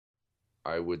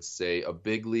I would say a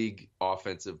big league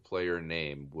offensive player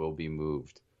name will be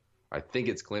moved. I think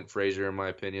it's Clint Frazier in my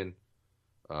opinion,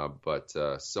 but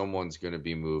someone's going to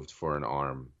be moved for an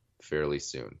arm fairly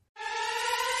soon.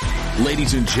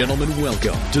 Ladies and gentlemen,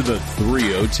 welcome to the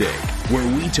 3-0 Take,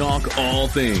 where we talk all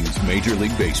things Major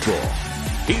League Baseball.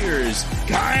 Here's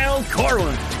Kyle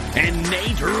Corwin and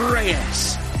Nate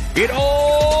Reyes. It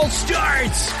all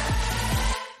starts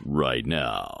right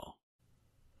now.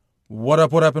 What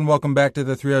up, and welcome back to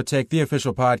the 3-0 Take, the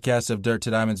official podcast of Dirt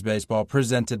to Diamonds Baseball,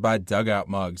 presented by Dugout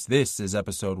Mugs. This is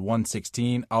episode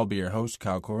 116. I'll be your host,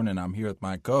 Kyle Corwin, and I'm here with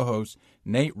my co-host,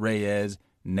 Nate Reyes.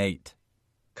 Nate.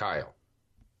 Kyle.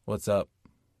 What's up?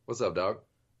 What's up, dog?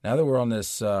 Now that we're on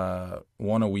this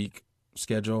one-a-week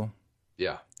schedule,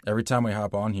 yeah, every time we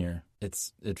hop on here,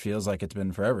 it feels like it's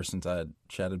been forever since I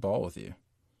chatted ball with you.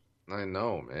 I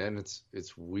know, man.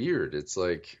 It's weird. It's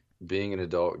like being an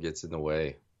adult gets in the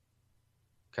way.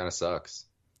 Kind of sucks.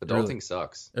 Adulting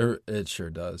sucks. It sure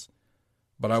does.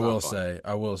 But I will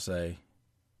say,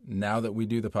 now that we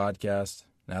do the podcast,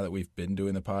 now that we've been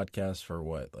doing the podcast for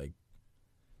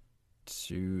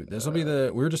this will be we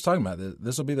were just talking about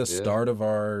this will be the start of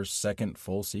our second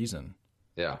full season.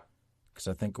 Yeah. Because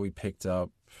I think we picked up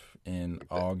in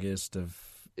August of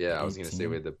 18. I was going to say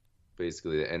we had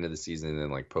basically the end of the season and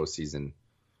then like postseason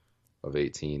of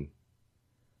 18.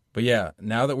 But yeah,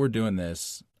 now that we're doing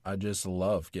this, I just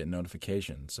love getting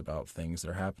notifications about things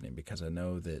that are happening because I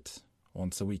know that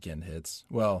once the weekend hits,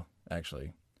 well,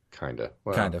 actually, kind of.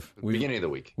 Beginning of the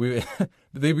week.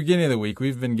 The beginning of the week,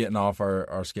 we've been getting off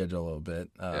our schedule a little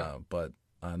bit. But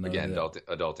I know again,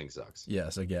 adulting sucks.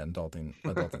 Yes, again,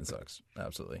 adulting sucks.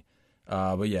 Absolutely.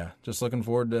 But yeah, just looking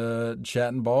forward to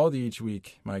chatting ball with you each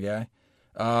week, my guy.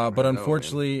 But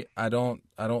unfortunately, I don't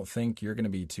think you're going to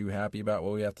be too happy about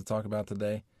what we have to talk about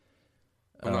today.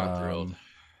 I'm not thrilled.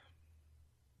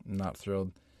 Not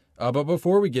thrilled. But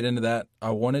before we get into that,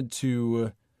 I wanted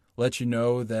to let you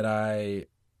know that I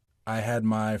had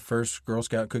my first Girl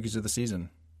Scout cookies of the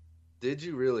season. Did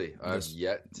you really? I've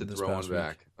yet to throw one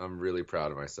back. I'm really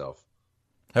proud of myself.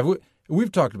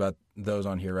 We've talked about those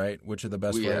on here, right? Which are the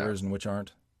best flavors and which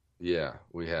aren't? Yeah,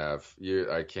 we have.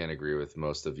 I can't agree with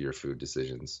most of your food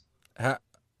decisions. Let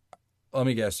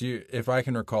me guess. If I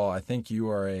can recall, I think you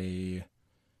are a...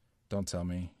 Don't tell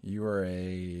me. You are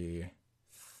a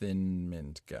Thin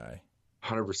Mint guy.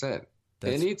 100%.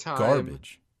 That's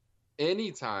garbage.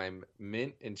 Anytime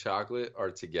mint and chocolate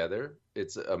are together,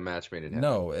 it's a match made in heaven.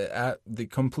 No, the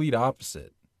complete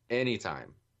opposite.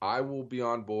 Anytime. I will be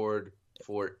on board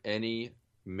for any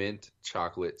mint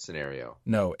chocolate scenario.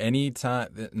 No,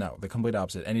 the complete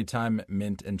opposite. Anytime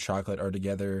mint and chocolate are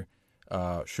together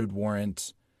should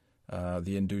warrant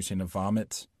the inducing of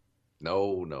vomit.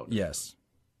 No. Yes.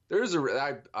 There's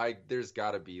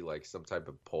got to be like some type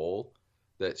of poll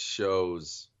that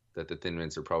shows that the Thin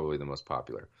Mints are probably the most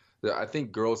popular. I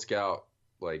think Girl Scout,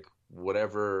 like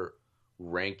whatever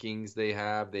rankings they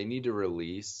have, they need to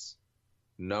release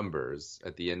numbers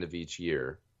at the end of each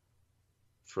year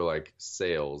for like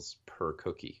sales per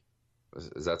cookie.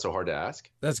 Is that so hard to ask?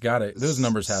 That's got it. Those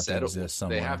numbers have to exist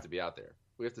somewhere. They have to be out there.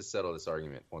 We have to settle this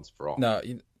argument once for all.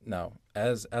 No.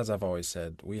 As I've always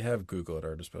said, we have Google at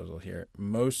our disposal here.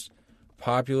 Most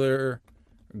popular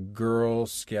Girl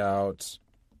Scout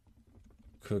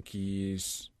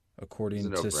cookies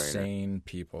according to sane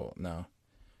people. No.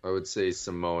 I would say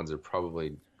Samoans are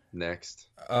probably next.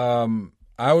 I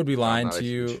would be lying to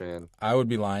you. I would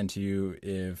be lying to you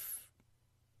if...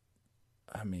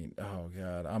 oh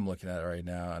God, I'm looking at it right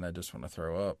now and I just want to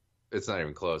throw up. It's not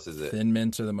even close, is it? Thin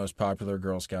Mints are the most popular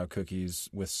Girl Scout cookies,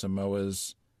 with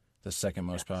Samoa's the second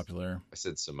most popular. I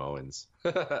said Samoans.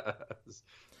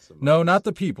 No, not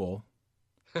the people.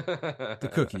 The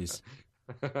cookies.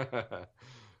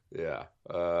 Yeah.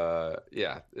 Do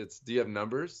you have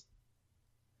numbers?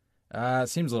 It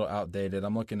seems a little outdated.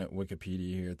 I'm looking at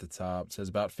Wikipedia here at the top. It says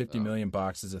about 50 million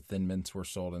boxes of Thin Mints were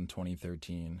sold in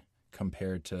 2013,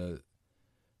 compared to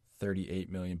 38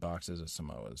 million boxes of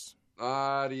Samoa's.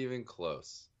 Not even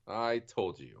close. I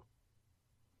told you.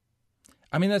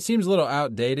 That seems a little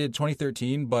outdated,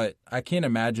 2013, but I can't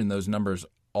imagine those numbers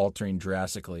altering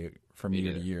drastically from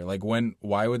year to year. Like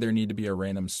why would there need to be a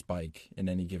random spike in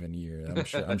any given year?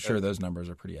 I'm sure those numbers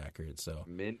are pretty accurate. So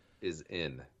mint is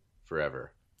in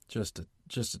forever. Just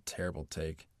a terrible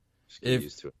take.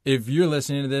 If you're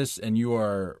listening to this and you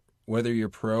are, whether you're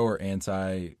pro or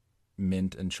anti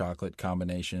mint and chocolate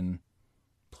combination,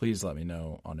 please let me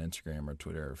know on Instagram or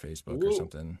Twitter or Facebook or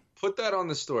something. Put that on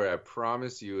the story. I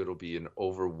promise you it'll be an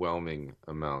overwhelming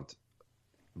amount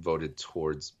voted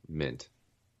towards mint.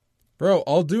 Bro,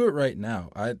 I'll do it right now.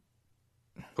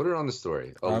 Put it on the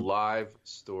story. A live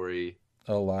story.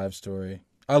 A live story.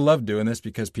 I love doing this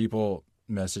because people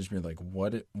message me like,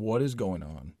 what is going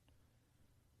on?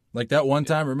 Like that one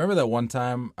time, remember that one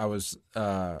time I was,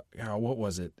 what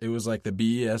was it? It was like the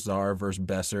BESR versus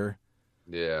Besser.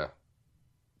 Yeah.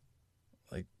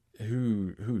 Like,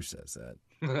 who says that?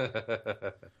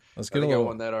 Let's get I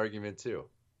won that argument too.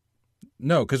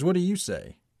 No, because what do you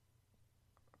say?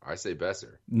 I say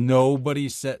Besser. Nobody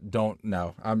said,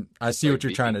 I see what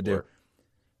you're trying to do.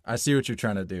 I see what you're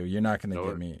trying to do. You're not going to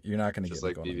get me. You're not going to get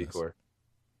me going on this. BB Core.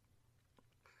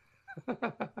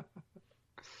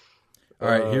 All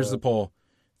right, here's the poll.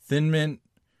 Thin Mint,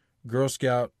 Girl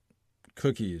Scout,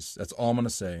 cookies. That's all I'm going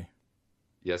to say.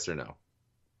 Yes or no?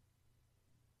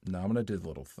 No, I'm going to do the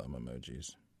little thumb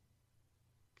emojis.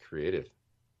 Creative.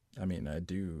 I mean, I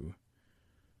do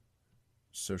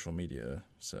social media,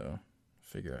 so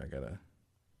figure I got to.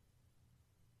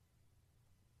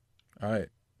 All right.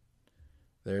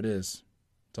 There it is.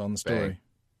 It's on the story. Bang.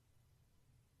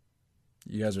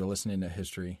 You guys are listening to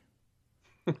history.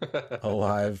 A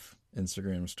live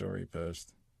Instagram story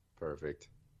post. Perfect.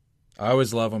 I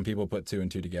always love when people put 2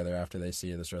 and 2 together after they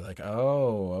see this. They're like,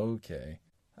 oh, okay.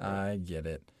 I get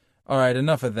it. All right,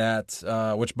 enough of that.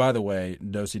 Which, by the way,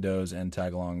 Do-si-dos and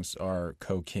tagalongs are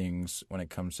co-kings when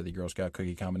it comes to the Girl Scout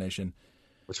cookie combination.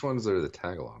 Which ones are the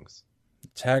tagalongs?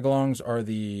 Tagalongs are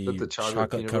the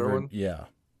chocolate covered one? Yeah.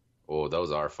 Oh,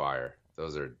 those are fire.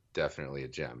 Those are definitely a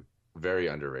gem. Very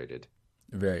underrated.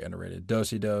 Very underrated.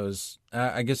 Do-si-dos.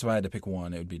 I guess if I had to pick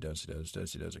one, it would be Do-si-dos.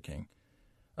 Do-si-dos are king.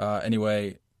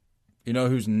 Anyway, you know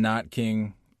who's not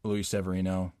king? Luis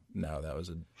Severino. No, that was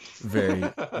a very,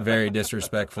 very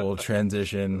disrespectful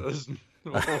transition. That was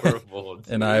horrible,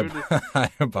 dude. And I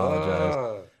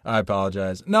apologize. I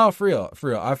apologize. No, for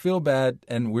real. I feel bad,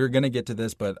 and we're going to get to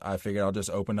this, but I figured I'll just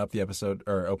open up the episode,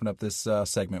 or open up this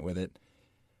segment with it.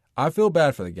 I feel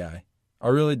bad for the guy. I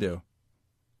really do.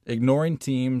 Ignoring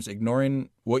teams, ignoring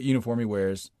what uniform he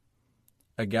wears.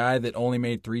 A guy that only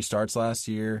made 3 starts last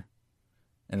year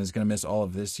and is going to miss all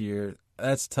of this year.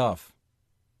 That's tough.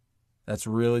 That's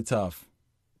really tough.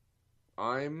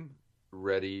 I'm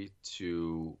ready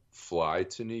to fly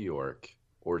to New York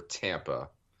or Tampa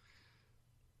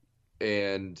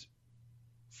and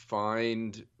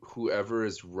find whoever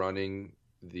is running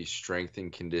the strength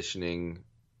and conditioning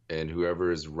and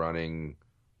whoever is running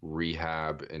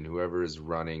rehab and whoever is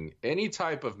running any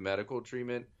type of medical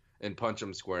treatment and punch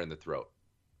them square in the throat.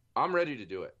 I'm ready to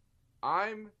do it.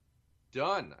 I'm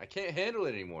done. I can't handle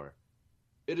it anymore.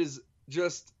 It is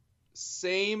just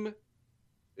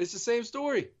it's the same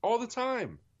story all the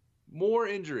time. More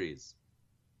injuries.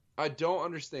 I don't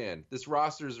understand. This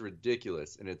roster is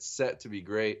ridiculous and it's set to be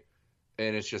great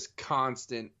and it's just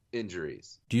constant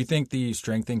injuries. Do you think the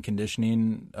strength and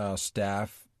conditioning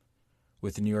staff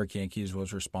with the New York Yankees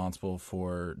was responsible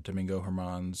for Domingo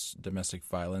Germán's domestic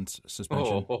violence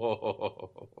suspension?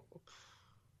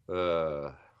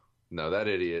 No, that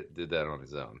idiot did that on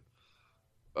his own.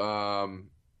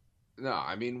 No,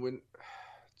 I mean,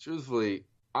 truthfully,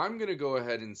 I'm going to go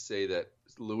ahead and say that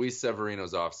Luis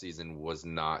Severino's offseason was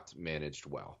not managed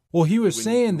well. Well, he was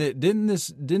saying that didn't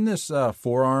this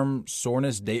forearm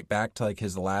soreness date back to like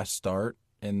his last start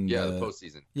in the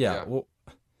postseason. Yeah, well,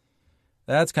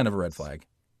 that's kind of a red flag.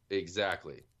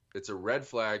 Exactly. It's a red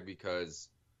flag because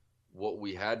what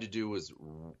we had to do was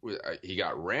he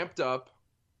got ramped up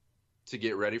to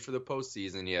get ready for the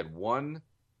postseason. He had one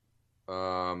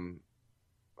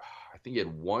I think he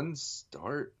had one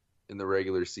start in the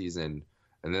regular season,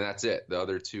 and then that's it. The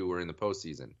other 2 were in the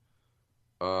postseason.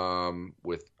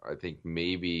 With I think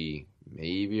maybe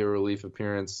a relief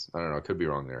appearance. I don't know. I could be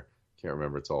wrong there. Can't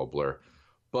remember. It's all a blur.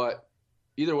 But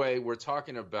either way, we're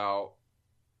talking about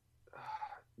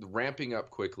ramping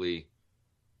up quickly,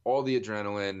 all the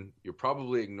adrenaline. You're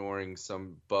probably ignoring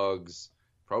some bugs,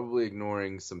 probably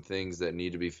ignoring some things that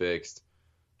need to be fixed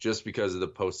just because of the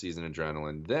postseason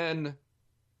adrenaline. Then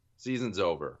season's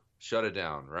over. Shut it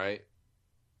down, right?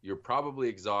 You're probably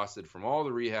exhausted from all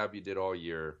the rehab you did all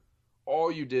year,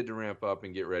 all you did to ramp up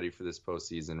and get ready for this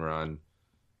postseason run.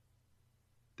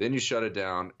 Then you shut it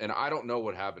down, and I don't know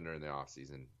what happened during the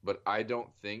offseason, but I don't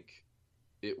think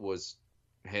it was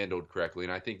handled correctly,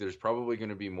 and I think there's probably going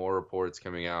to be more reports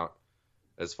coming out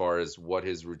as far as what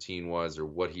his routine was or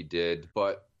what he did.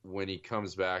 But when he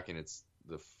comes back and it's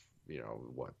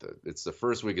it's the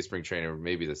first week of spring training, or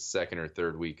maybe the second or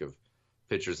third week of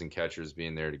pitchers and catchers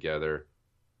being there together,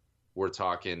 we're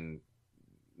talking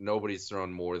nobody's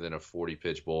thrown more than a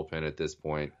 40-pitch bullpen at this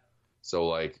point.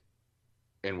 So,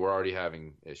 and we're already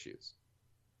having issues.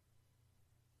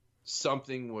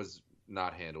 Something was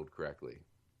not handled correctly.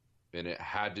 and it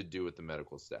had to do with the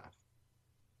medical staff.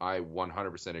 I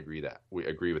 100%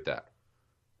 agree with that.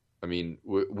 I mean,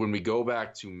 when we go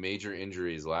back to major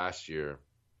injuries last year,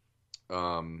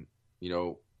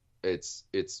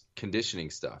 it's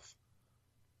conditioning stuff.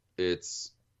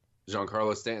 It's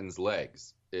Giancarlo Stanton's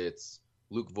legs. It's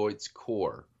Luke Voigt's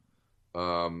core.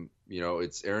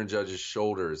 It's Aaron Judge's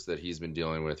shoulders that he's been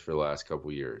dealing with for the last couple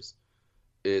of years.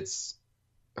 It's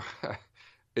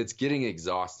getting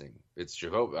exhausting. It's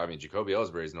Jacoby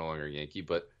Ellsbury is no longer a Yankee,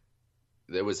 but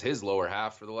it was his lower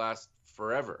half for the last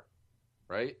forever,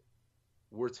 right?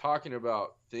 We're talking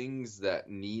about things that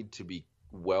need to be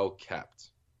well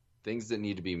kept, things that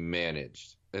need to be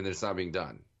managed, and it's not being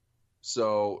done.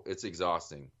 So it's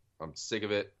exhausting. I'm sick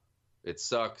of it. It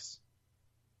sucks.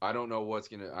 I don't know what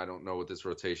this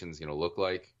rotation is gonna look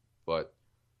like, but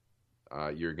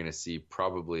you're gonna see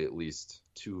probably at least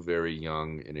two very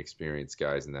young, inexperienced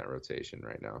guys in that rotation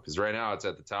right now. Because right now it's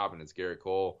at the top and it's Garrett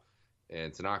Cole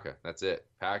and Tanaka. That's it.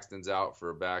 Paxton's out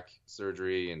for back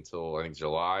surgery until I think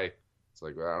July. It's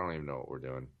like, I don't even know what we're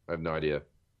doing. I have no idea.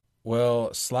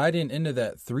 Well, sliding into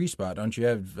that 3 spot, don't you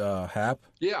have Hap?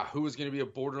 Yeah, who was going to be a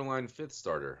borderline 5th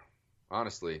starter,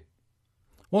 honestly.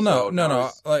 Well, no.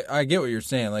 Like, I get what you're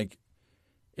saying. Like,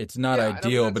 it's not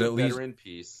ideal, but at least veteran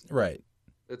piece. Right.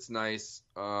 It's nice.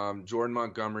 Jordan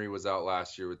Montgomery was out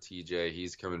last year with TJ.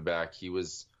 He's coming back. He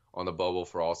was on the bubble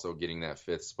for also getting that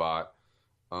 5th spot.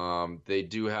 They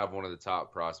do have one of the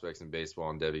top prospects in baseball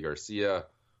in Devi Garcia,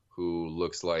 who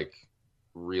looks like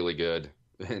really good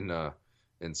in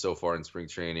so far in spring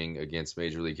training against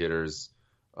major league hitters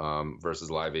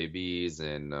versus live ABs,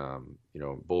 and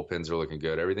bullpens are looking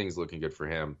good. Everything's looking good for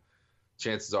him.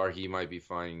 Chances are he might be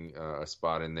finding a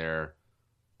spot in there.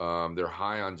 They're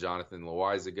high on Jonathan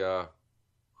Loaizaga,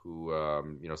 who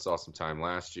saw some time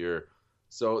last year.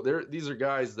 So these are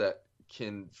guys that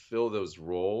can fill those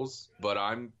roles, but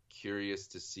I'm curious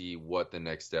to see what the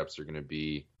next steps are going to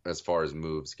be as far as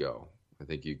moves go. I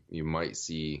think you might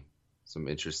see some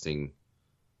interesting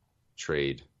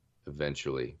trade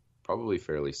eventually, probably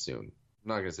fairly soon. I'm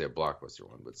not going to say a blockbuster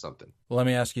one, but something. Well, let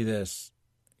me ask you this.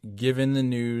 Given the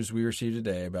news we received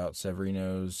today about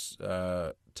Severino's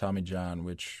Tommy John,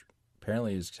 which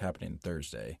apparently is happening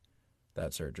Thursday,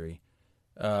 that surgery,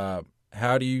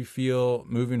 how do you feel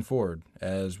moving forward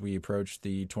as we approach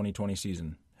the 2020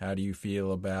 season? How do you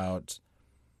feel about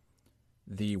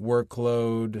the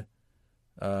workload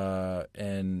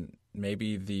and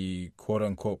maybe the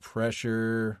quote-unquote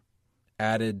pressure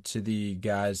added to the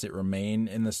guys that remain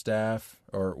in the staff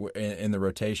or in the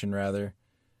rotation, rather?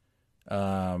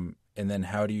 And then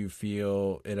how do you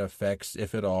feel it affects,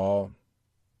 if at all,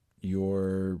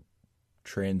 your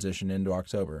transition into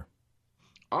October?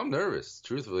 I'm nervous,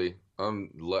 truthfully.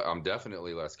 I'm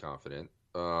definitely less confident.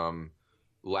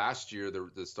 Last year,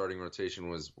 the starting rotation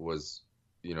was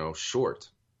short,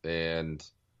 and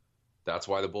that's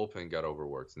why the bullpen got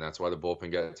overworked, and that's why the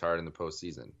bullpen got tired in the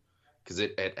postseason, because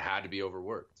it had to be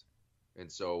overworked.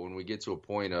 And so when we get to a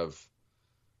point of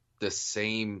the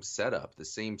same setup, the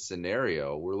same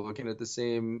scenario, we're looking at the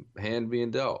same hand being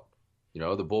dealt. The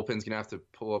bullpen's gonna have to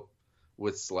pull up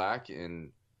with slack,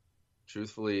 and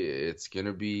truthfully, it's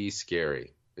gonna be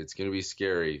scary. It's gonna be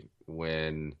scary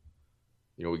when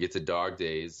we get to dog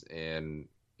days and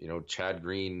Chad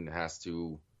Green has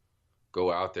to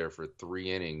go out there for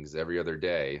 3 innings every other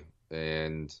day,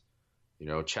 and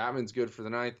Chapman's good for the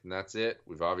 9th, and that's it.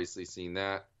 We've obviously seen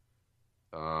that.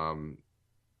 Adam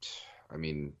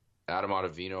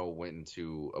Ottavino went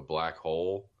into a black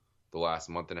hole the last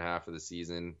month and a half of the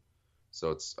season,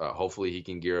 so it's hopefully he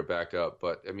can gear it back up.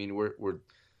 But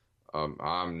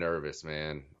I'm nervous,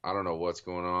 man. I don't know what's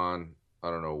going on. I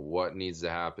don't know what needs to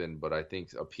happen, but I think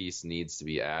a piece needs to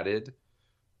be added.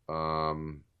 I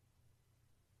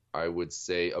would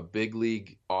say a big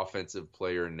league offensive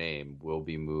player name will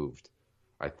be moved.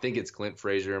 I think it's Clint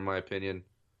Frazier, in my opinion,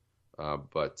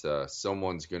 but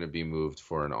someone's going to be moved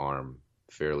for an arm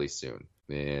fairly soon,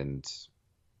 and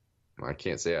I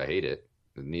can't say I hate it.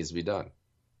 It needs to be done.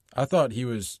 I thought he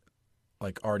was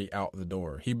already out the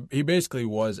door. He basically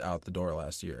was out the door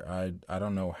last year. I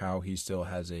don't know how he still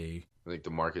has I think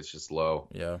the market's just low.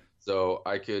 Yeah. So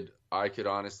I could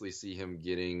honestly see him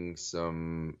getting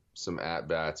some at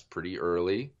bats pretty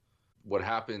early. What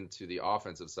happened to the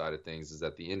offensive side of things is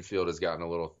that the infield has gotten a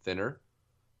little thinner,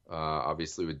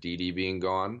 obviously with Didi being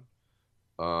gone.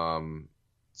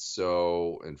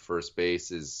 So in first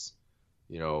base is,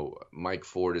 Mike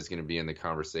Ford is going to be in the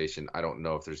conversation. I don't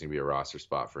know if there's going to be a roster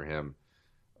spot for him.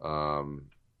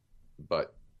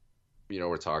 But,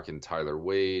 we're talking Tyler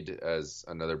Wade as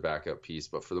another backup piece.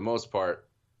 But for the most part,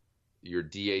 your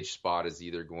DH spot is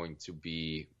either going to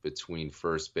be between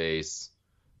first base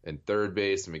and third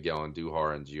base. Miguel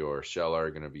Andujar and Gio Urshela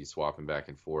are going to be swapping back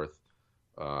and forth.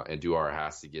 Andujar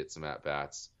has to get some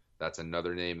at-bats. That's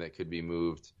another name that could be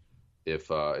moved if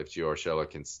Gio Urshela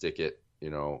can stick it,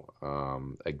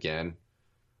 again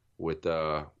with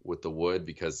the wood,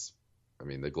 because I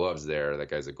mean the glove's there. That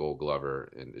guy's a Gold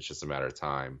Glover, and it's just a matter of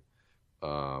time.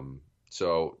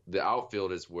 So the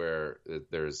outfield is where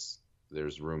there's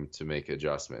room to make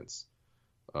adjustments.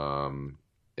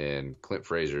 And Clint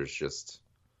Frazier's just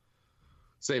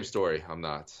same story. I'm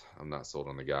not sold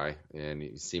on the guy, and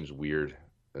he seems weird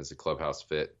as a clubhouse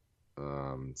fit.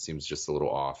 Seems just a little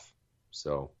off.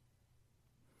 So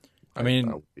I mean,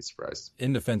 I wouldn't be surprised.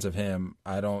 In defense of him,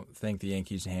 I don't think the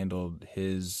Yankees handled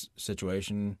his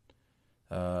situation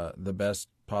the best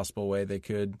possible way they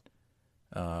could.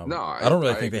 No, I don't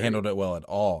really think they handled it well at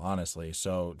all, honestly.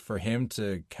 So for him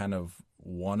to kind of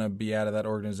want to be out of that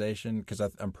organization, because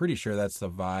I'm pretty sure that's the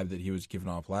vibe that he was giving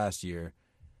off last year,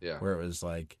 where it was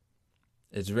like,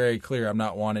 it's very clear I'm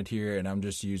not wanted here and I'm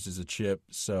just used as a chip,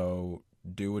 so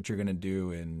do what you're going to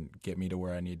do and get me to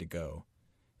where I need to go.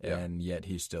 Yeah. And yet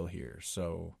he's still here.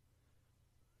 So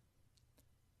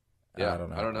I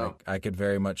don't know. I could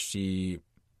very much see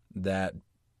that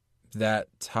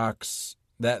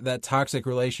toxic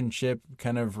relationship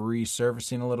kind of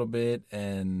resurfacing a little bit,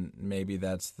 and maybe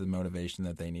that's the motivation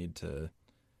that they need to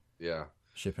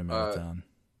ship him out of town.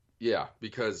 Yeah,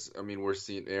 because, I mean, we're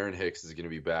seeing Aaron Hicks is going to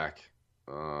be back,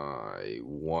 I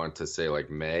want to say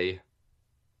like May,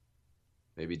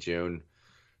 maybe June.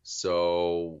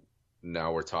 So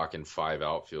now we're talking 5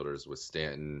 outfielders with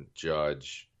Stanton,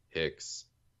 Judge, Hicks,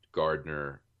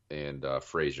 Gardner, and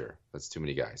Frazier. That's too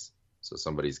many guys. So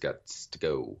somebody's got to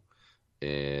go.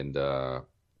 And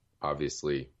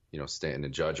obviously, Stanton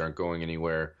and Judge aren't going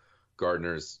anywhere.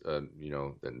 Gardner's,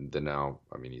 the now,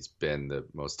 I mean, he's been the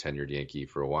most tenured Yankee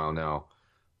for a while now.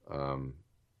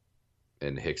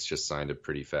 And Hicks just signed a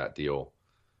pretty fat deal.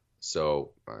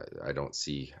 So I don't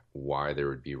see why there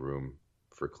would be room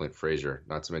for Clint Frazier.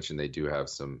 Not to mention they do have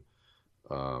some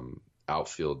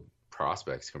outfield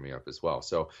prospects coming up as well.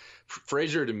 So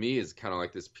Frazier to me is kind of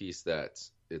like this piece that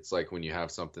it's like when you have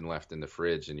something left in the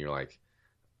fridge and you're like,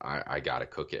 I got to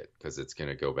cook it because it's going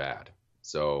to go bad.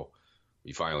 So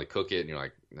you finally cook it and you're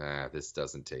like, nah, this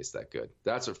doesn't taste that good.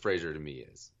 That's what Frazier to me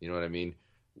is. You know what I mean?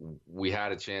 We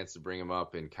had a chance to bring him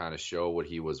up and kind of show what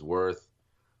he was worth.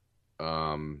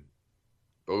 But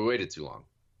we waited too long.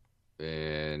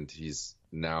 And he's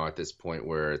now at this point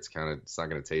where it's not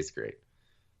going to taste great.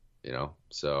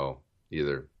 So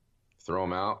either throw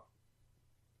him out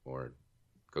or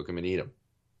cook him and eat him.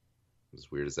 As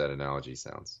weird as that analogy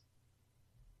sounds.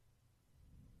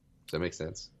 Does that make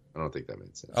sense? I don't think that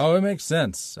made sense. Oh, it makes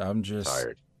sense. I'm just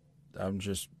tired. I'm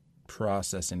just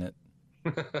processing it.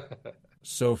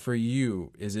 So for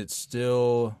you, is it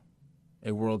still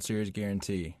a World Series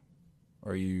guarantee?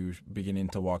 Or are you beginning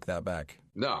to walk that back?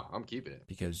 No, I'm keeping it.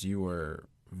 Because you were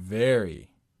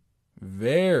very,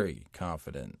 very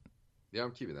confident. Yeah,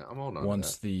 I'm keeping that. I'm holding on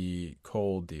once to that. The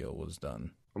Cole deal was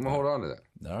done. I'm going to hold on to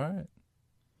that. All right.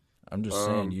 I'm just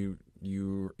saying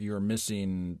you're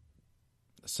missing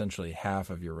essentially half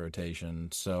of your rotation,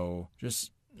 so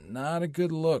just not a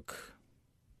good look.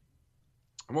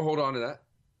 I'm gonna hold on to that.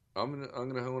 I'm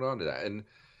gonna hold on to that, and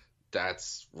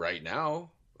that's right now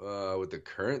with the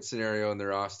current scenario in the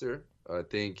roster. I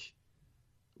think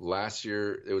last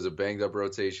year it was a banged up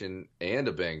rotation and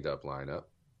a banged up lineup.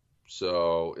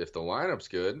 So if the lineup's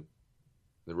good,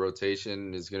 the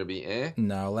rotation is going to be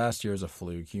No, last year was a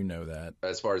fluke. You know that.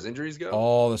 As far as injuries go?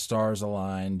 All the stars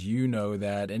aligned. You know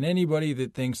that. And anybody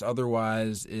that thinks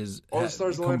otherwise is... All the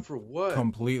stars aligned for what?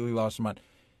 Completely lost their mind.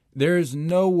 There is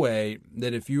no way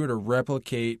that if you were to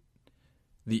replicate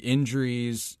the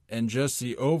injuries and just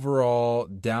the overall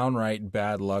downright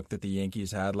bad luck that the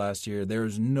Yankees had last year, there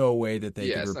is no way that they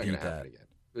could repeat that. Again.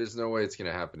 There's no way it's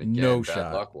going to happen again. No bad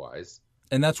shot. Luck-wise.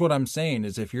 And that's what I'm saying,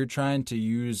 is if you're trying to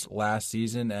use last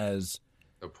season as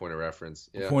a point of reference,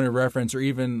 or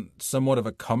even somewhat of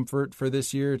a comfort for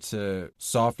this year to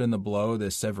soften the blow,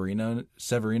 the Severino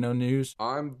news.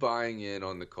 I'm buying in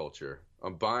on the culture.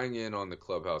 I'm buying in on the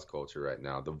clubhouse culture right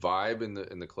now. The vibe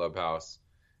in the clubhouse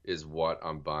is what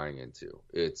I'm buying into.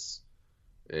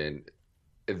 And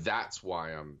that's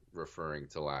why I'm referring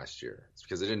to last year. It's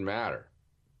because it didn't matter.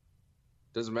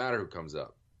 It doesn't matter who comes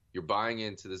up. You're buying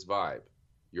into this vibe.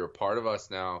 You're a part of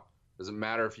us now. Doesn't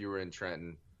matter if you were in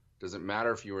Trenton. Doesn't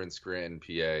matter if you were in Scranton,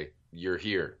 PA. You're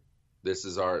here. This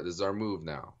is our move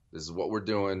now. This is what we're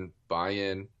doing. Buy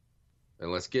in,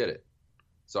 and let's get it.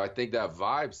 So I think that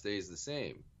vibe stays the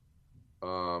same.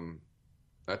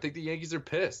 I I think the Yankees are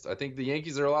pissed. I think the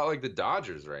Yankees are a lot like the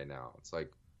Dodgers right now. It's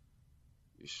like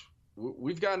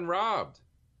we've gotten robbed.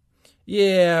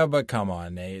 Yeah, but come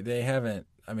on, Nate. They haven't.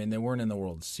 I mean, they weren't in the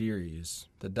World Series.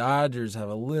 The Dodgers have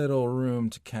a little room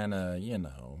to kind of,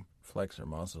 flex their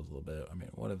muscles a little bit. I mean,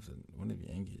 what have the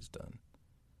Yankees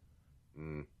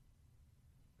done?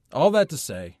 All that to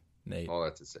say, Nate. All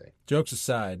that to say. Jokes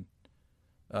aside,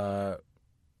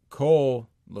 Cole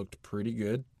looked pretty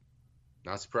good.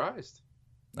 Not surprised.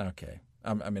 Okay.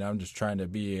 I'm just trying to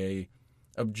be a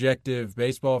objective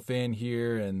baseball fan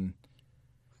here, and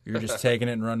you're just taking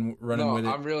it and running with it.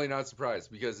 I'm really not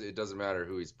surprised because it doesn't matter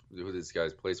who this guy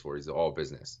plays for. He's all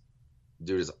business.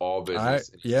 Dude is all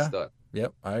business. He's a stud.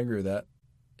 Yep, I agree with that.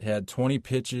 He had 20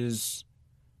 pitches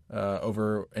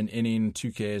over an inning,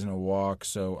 2 Ks, and a walk,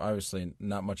 so obviously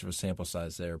not much of a sample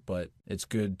size there, but it's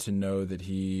good to know that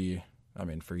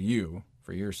for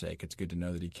your sake, it's good to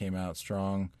know that he came out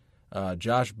strong.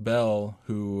 Josh Bell,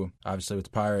 who obviously with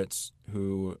the Pirates,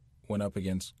 who went up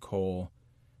against Cole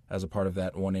as a part of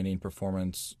that 1-inning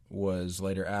performance, was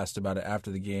later asked about it after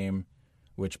the game,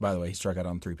 which, by the way, he struck out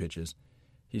on 3 pitches.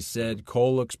 He said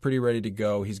Cole looks pretty ready to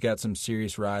go. He's got some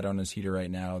serious ride on his heater right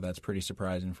now. That's pretty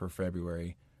surprising for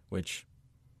February, which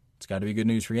it's got to be good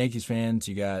news for Yankees fans.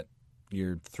 You got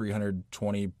your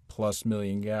 320+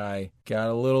 million guy, got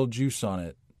a little juice on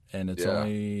it, and it's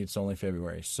only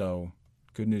February. So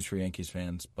good news for Yankees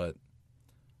fans, but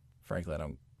frankly, I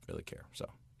don't really care. So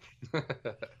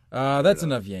that's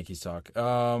enough Yankees talk.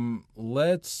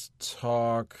 Let's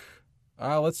talk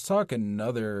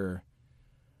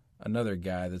another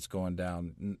guy that's going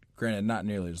down. Granted, not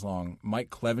nearly as long.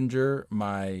 Mike Clevenger,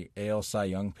 my AL Cy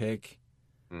Young pick.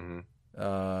 Mm-hmm.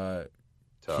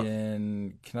 Tough.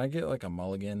 Can I get like a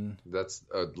mulligan? That's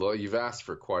you've asked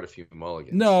for quite a few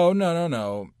mulligans. No.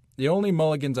 The only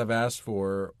mulligans I've asked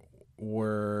for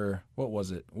were, what was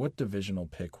it? What divisional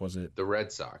pick was it? The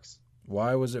Red Sox.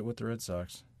 Why was it with the Red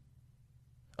Sox?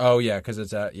 Oh yeah, because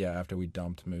it's after we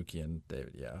dumped Mookie and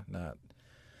David. Yeah,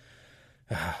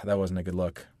 that wasn't a good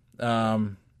look.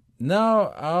 No,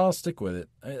 I'll stick with it.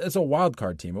 It's a wild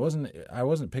card team. I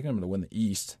wasn't picking them to win the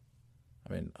East.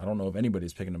 I mean, I don't know if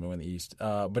anybody's picking them to win the East.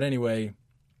 But anyway,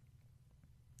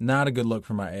 not a good look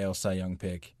for my AL Cy Young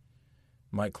pick.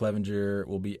 Mike Clevenger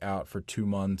will be out for 2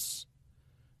 months.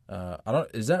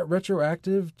 Is that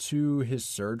retroactive to his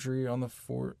surgery on the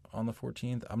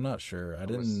 14th? I'm not sure.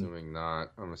 I'm assuming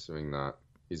not.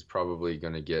 He's probably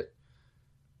going to get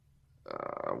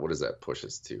what does that push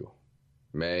us to?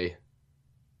 May.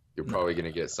 You're probably going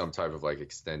to get some type of like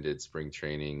extended spring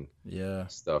training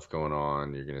stuff going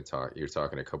on. You're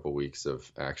talking a couple weeks of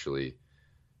actually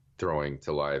throwing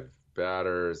to live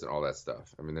batters and all that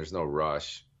stuff. I mean, there's no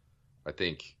rush. I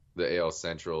think the AL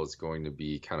Central is going to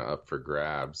be kind of up for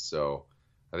grabs. So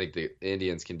I think the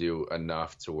Indians can do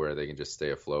enough to where they can just stay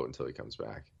afloat until he comes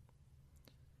back.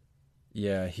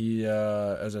 Yeah, he,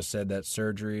 as I said, that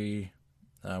surgery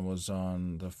was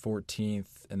on the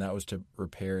 14th, and that was to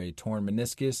repair a torn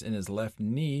meniscus in his left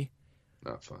knee.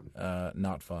 Not fun.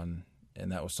 Not fun.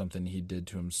 And that was something he did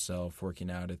to himself working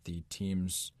out at the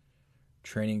team's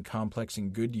training complex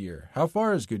in Goodyear. How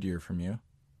far is Goodyear from you?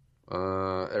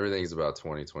 Everything's about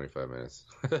 20, 25 minutes.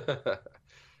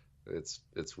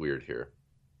 It's weird here.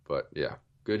 But yeah,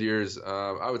 Goodyear's,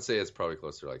 I would say it's probably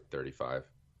closer to like 35.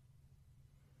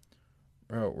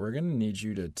 Bro, we're going to need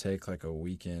you to take like a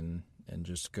weekend and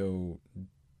just go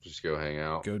hang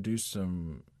out. Go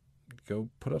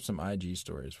put up some IG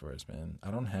stories for us, man.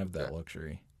 I don't have that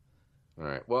luxury. All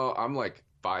right. Well, I'm like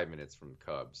 5 minutes from the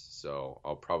Cubs, so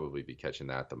I'll probably be catching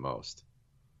that the most.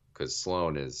 Because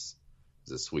Sloan is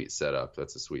a sweet setup.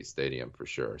 That's a sweet stadium for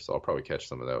sure. So I'll probably catch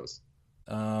some of those.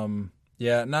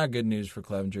 Yeah, not good news for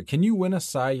Clevenger. Can you win a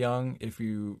Cy Young if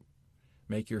you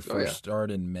make your first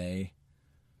start in May?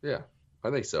 Yeah,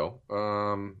 I think so.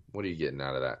 What are you getting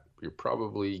out of that? You're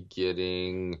probably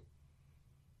getting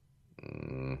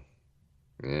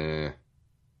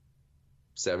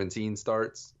 17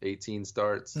 starts, 18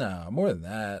 starts. No, more than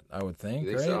that, I would think.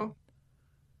 You think so?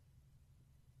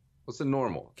 What's the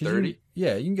normal? 30? You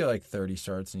can get like 30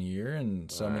 starts in a year.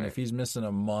 And so, I mean, if he's missing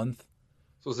a month.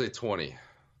 So we'll say 20.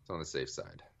 It's on the safe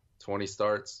side. 20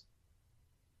 starts.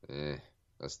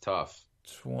 That's tough.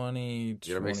 20.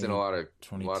 You're mixing a lot of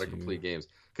complete games.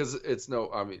 Because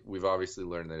we've obviously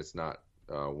learned that it's not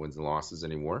wins and losses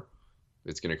anymore.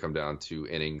 It's going to come down to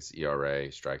innings, ERA,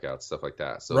 strikeouts, stuff like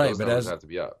that. So those numbers have to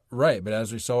be up. Right, but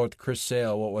as we saw with Chris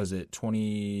Sale, what was it,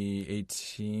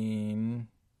 2018?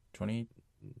 20.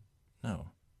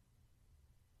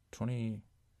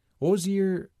 What was the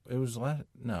year? It was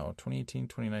 2018,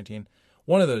 2019.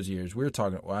 one of those years we were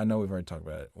talking. Well, I know we've already talked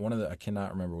about it. I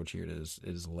cannot remember which year it is.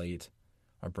 It is late.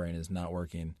 My brain is not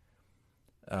working.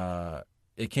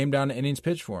 It came down to innings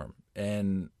pitched for him,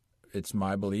 and it's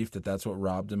my belief that that's what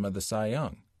robbed him of the Cy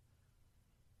Young.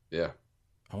 Yeah.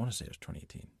 I want to say it was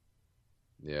 2018.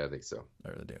 Yeah, I think so. I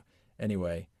really do.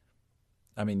 Anyway,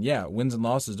 I mean, yeah, wins and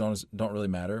losses don't really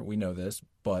matter. We know this,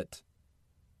 but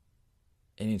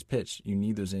innings pitched, you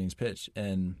need those innings pitched.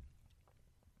 And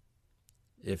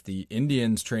if the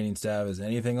Indians training staff is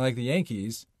anything like the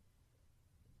Yankees,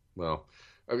 well,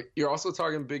 I mean, you're also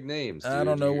talking big names. Dude. I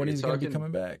don't know when he's going to be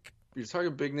coming back. You're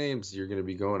talking big names you're going to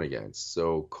be going against.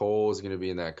 So Cole is going to be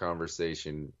in that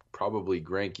conversation. Probably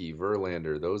Greinke,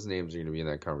 Verlander. Those names are going to be in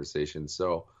that conversation.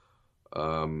 So,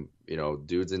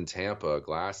 dudes in Tampa,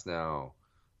 Glasnow,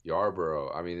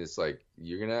 Yarborough. I mean, it's like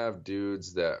you're going to have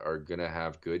dudes that are going to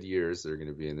have good years that are going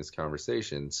to be in this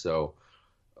conversation. So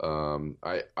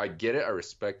I get it. I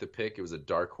respect the pick. It was a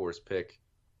dark horse pick.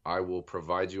 I will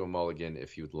provide you a mulligan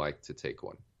if you'd like to take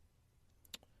one.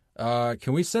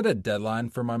 Can we set a deadline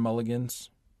for my mulligans?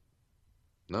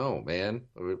 No, man.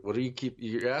 What do you keep?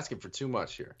 You're asking for too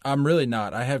much here. I'm really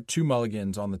not. I have 2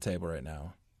 mulligans on the table right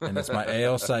now, and it's my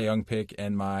AL Cy Young pick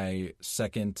and my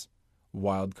second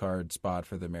wild card spot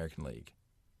for the American League.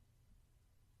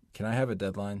 Can I have a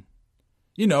deadline?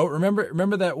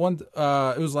 Remember that one?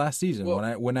 It was last season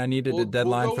when I needed a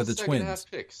deadline for the Twins.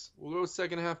 We'll go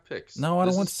second half picks. No, I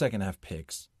don't want second half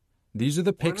picks. These are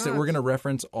the picks that we're going to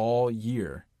reference all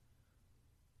year.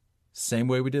 Same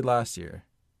way we did last year.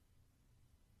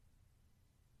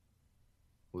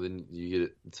 Well, then you get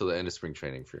it until the end of spring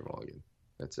training for your mulligan.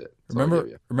 That's it.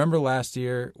 Remember last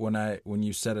year when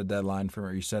you set a deadline for me,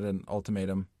 or you set an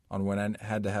ultimatum on when I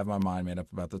had to have my mind made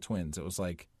up about the Twins. It was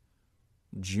like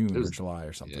June or July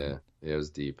or something. Yeah, it was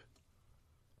deep.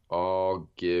 I'll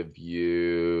give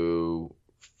you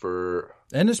for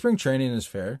end of spring training is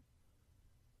fair.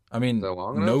 I mean,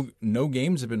 no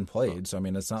games have been played, so I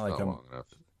mean it's not like I'm. Long enough.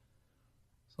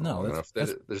 No,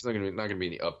 there's not going to be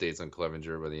any updates on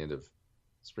Clevenger by the end of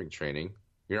spring training.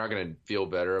 You're not going to feel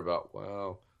better about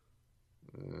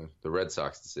the Red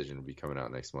Sox decision will be coming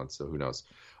out next month, so who knows?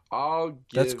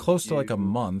 That's close to like a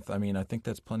month. I mean, I think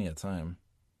that's plenty of time.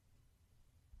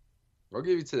 I'll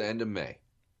give you to the end of May.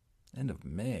 End of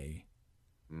May.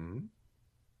 Mm-hmm.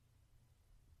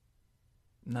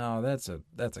 No, that's a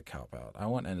cop out. I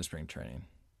want end of spring training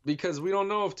because we don't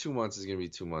know if 2 months is going to be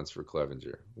 2 months for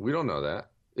Clevenger. We don't know that.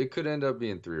 It could end up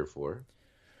being 3 or 4.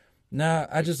 Nah,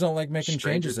 I just don't like making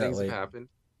changes that late. Stranger things have happened.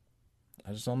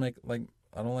 I just don't I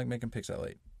don't like making picks that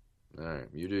late. All right,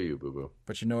 you do you, boo boo.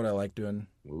 But you know what I like doing?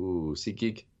 Ooh,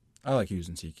 SeatGeek. I like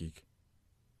using SeatGeek.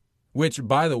 Which,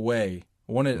 by the way,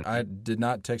 I did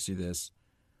not text you this.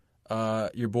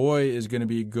 Your boy is going to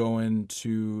be going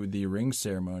to the ring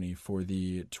ceremony for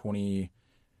the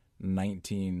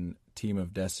 2019 Team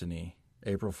of Destiny,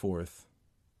 April 4th.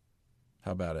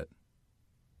 How about it?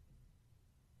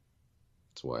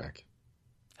 It's whack.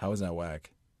 How is that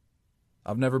whack?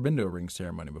 I've never been to a ring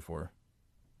ceremony before.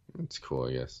 It's cool,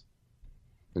 I guess.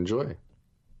 Enjoy.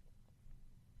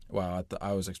 Wow,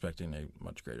 I was expecting a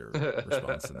much greater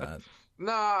response than that.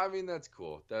 Nah, I mean that's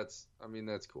cool. That's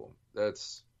cool.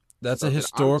 That's a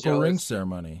historical ring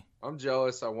ceremony. I'm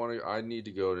jealous. I need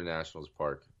to go to Nationals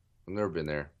Park. I've never been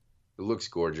there. It looks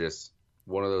gorgeous.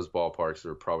 One of those ballparks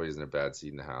where probably isn't a bad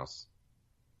seat in the house.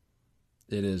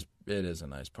 It is a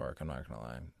nice park, I'm not gonna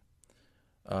lie.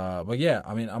 But yeah,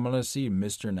 I mean, I'm gonna see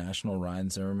Mr. National Ryan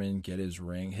Zimmerman get his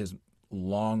ring, his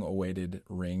long-awaited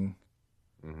ring.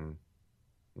 Mm-hmm.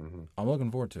 Mm-hmm. I'm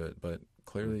looking forward to it, but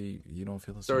clearly you don't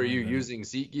feel the same. So are you using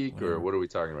SeatGeek or what are we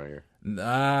talking about here?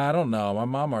 I don't know. My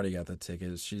mom already got the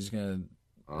tickets. She's gonna.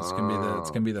 It's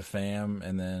gonna be the fam,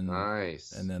 and then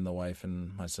nice, and then the wife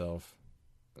and myself.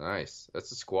 Nice.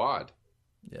 That's a squad.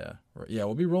 Yeah,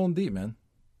 we'll be rolling deep, man.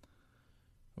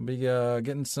 We'll be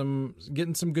getting some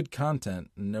good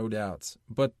content, no doubts.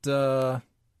 But for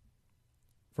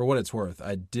what it's worth,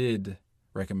 I did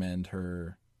recommend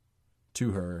her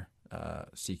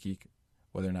SeatGeek.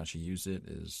 Whether or not she used it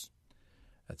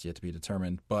that's yet to be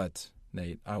determined. But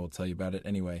Nate, I will tell you about it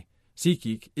anyway.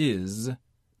 SeatGeek is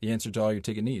the answer to all your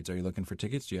ticket needs. Are you looking for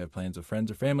tickets? Do you have plans with friends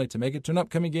or family to make it to an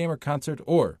upcoming game or concert?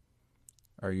 Or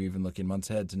are you even looking months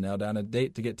ahead to nail down a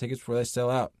date to get tickets before they sell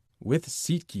out? With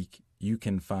SeatGeek, you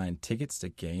can find tickets to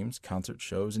games, concert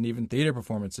shows, and even theater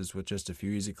performances with just a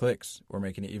few easy clicks. We're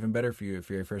making it even better for you if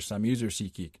you're a first-time user of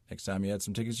SeatGeek. Next time you add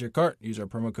some tickets to your cart, use our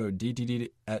promo code DTD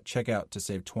at checkout to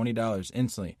save $20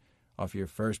 instantly off your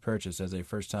first purchase as a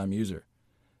first-time user.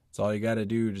 It's all you got to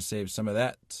do to save some of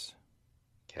that.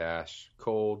 Cash.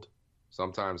 Cold.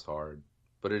 Sometimes hard.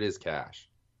 But it is cash.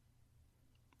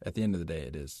 At the end of the day,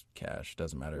 it is cash.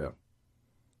 Doesn't matter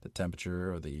the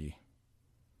temperature or the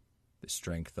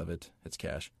strength of it. It's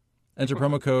cash. Enter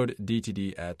promo code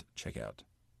DTD at checkout.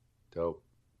 Dope.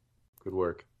 Good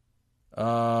work.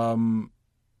 What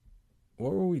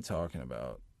were we talking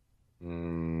about?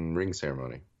 Ring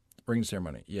ceremony. Ring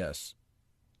ceremony, yes.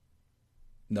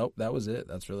 Nope, that was it.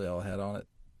 That's really all I had on it.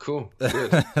 Cool.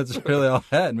 Good. That's really all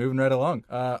I had. Moving right along.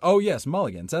 Oh, yes,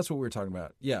 mulligans. That's what we were talking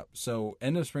about. Yeah, so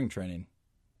end of spring training.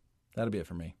 That'll be it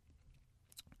for me.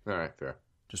 All right, fair.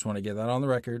 Just want to get that on the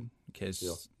record in case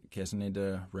I need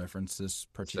to reference this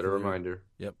particular. Set a reminder.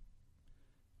 Yep.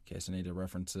 In case I need to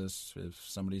reference this if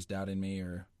somebody's doubting me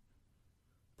or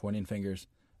pointing fingers.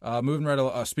 Moving right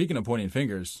along. Speaking of pointing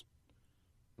fingers,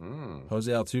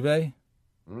 Jose Altuve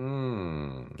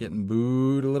getting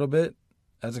booed a little bit,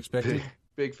 as expected.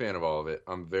 Big fan of all of it.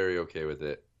 I'm very okay with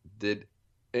it. Did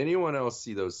anyone else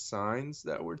see those signs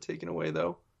that were taken away,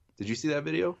 though? Did you see that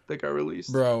video that got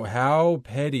released? Bro, how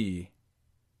petty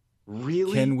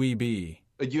can we be?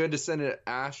 You had to send an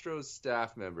Astros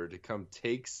staff member to come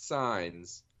take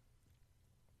signs.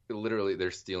 Literally,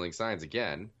 they're stealing signs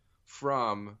again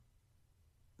from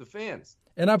the fans.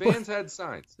 And fans had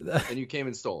signs, and you came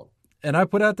and stole them. And I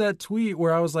put out that tweet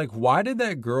where I was like, why did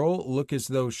that girl look as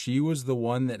though she was the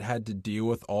one that had to deal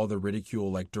with all the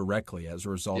ridicule, like, directly as a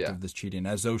result of this cheating,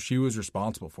 as though she was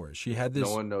responsible for it? She had this.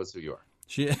 No one knows who you are.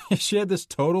 She had this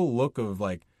total look of,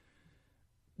 like,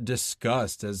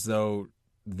 disgust, as though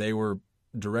they were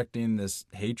directing this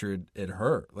hatred at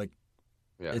her. Like,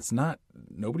 it's not.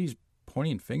 Nobody's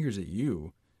pointing fingers at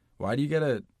you. Why you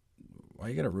gotta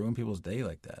ruin people's day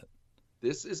like that?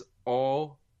 This is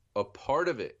all a part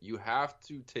of it. You have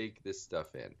to take this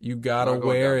stuff in. You gotta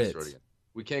wear it.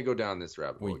 We can't go down this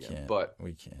rabbit hole again. But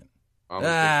we can't.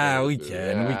 We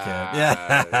can.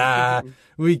 Yeah,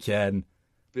 we can.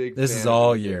 This is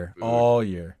all year. All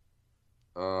year.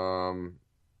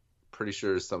 Pretty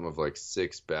sure some of like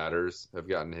 6 batters have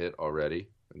gotten hit already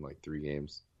in like 3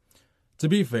 games. To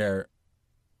be fair,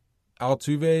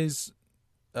 Altuve's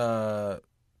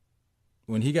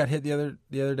when he got hit the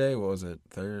other day, what was it?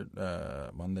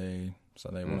 Monday,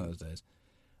 Sunday, one of those days.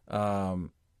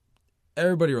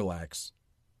 Everybody relax.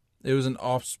 It was an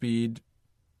off-speed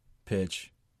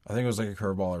pitch. I think it was like a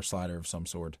curveball or slider of some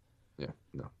sort. Yeah,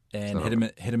 no. And hit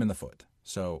him in the foot.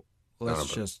 So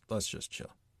let's just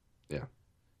chill. Yeah.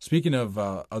 Speaking of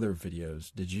other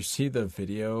videos, did you see the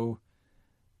video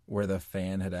where the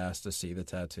fan had asked to see the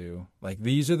tattoo? Like,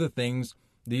 these are the things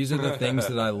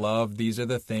that I love. These are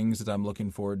the things that I'm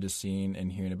looking forward to seeing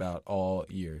and hearing about all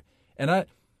year. And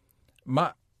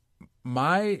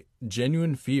my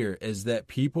genuine fear is that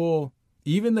people,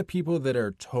 even the people that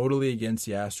are totally against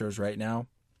the Astros right now,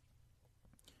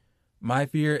 my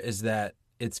fear is that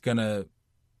it's going to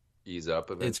ease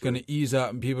up eventually. It's going to ease up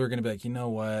and people are going to be like, you know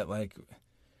what? Like,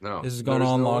 no, this has gone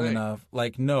on long enough.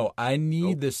 Like, no, I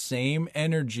need the same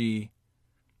energy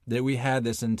that we had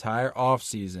this entire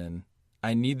offseason.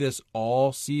 I need this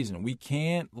all season. We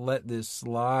can't let this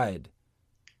slide.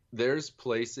 There's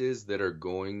places that are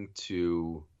going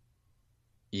to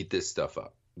eat this stuff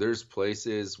up. There's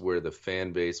places where the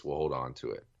fan base will hold on to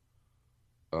it.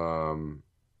 And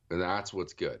that's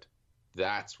what's good.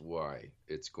 That's why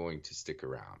it's going to stick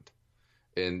around.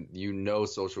 And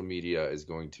social media is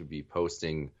going to be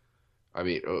posting. I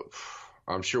mean,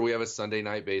 I'm sure we have a Sunday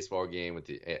night baseball game with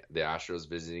the Astros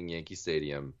visiting Yankee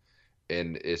Stadium.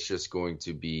 And it's just going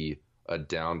to be a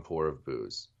downpour of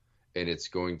booze. And it's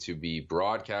going to be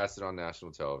broadcasted on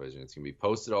national television. It's going to be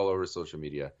posted all over social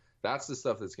media. That's the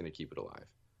stuff that's going to keep it alive.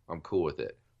 I'm cool with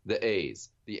it. The A's,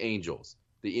 the Angels,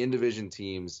 the in-division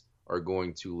teams are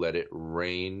going to let it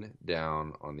rain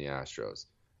down on the Astros.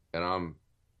 And I'm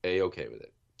A-okay with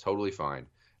it. Totally fine.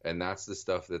 And that's the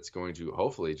stuff that's going to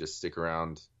hopefully just stick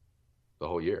around the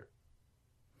whole year.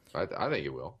 I think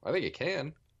it will. I think it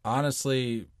can.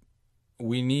 Honestly,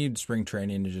 we need spring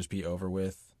training to just be over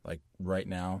with, like, right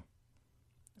now.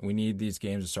 We need these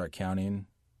games to start counting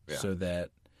so that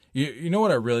you know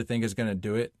what I really think is going to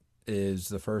do it is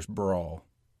the first brawl.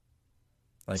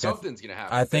 Like, something's going to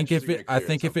happen. I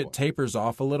think if it tapers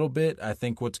off a little bit, I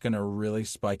think what's going to really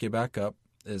spike it back up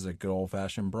is a good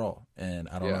old-fashioned brawl. And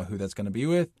I don't know who that's going to be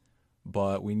with,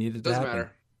 but we need it to happen. Doesn't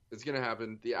matter. It's going to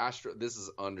happen. This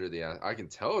is under I can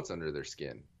tell it's under their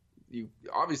skin.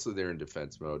 Obviously they're in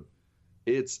defense mode.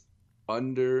 It's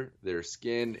under their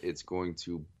skin. It's going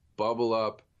to bubble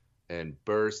up and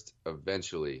burst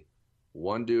eventually.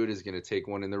 One dude is going to take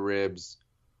one in the ribs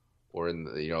or in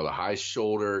the high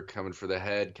shoulder, coming for the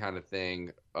head kind of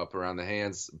thing, up around the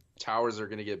hands. Towers are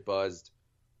going to get buzzed.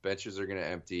 Benches are going to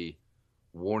empty.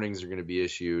 Warnings are going to be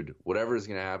issued. Whatever is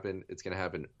going to happen, it's going to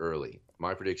happen early.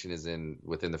 My prediction is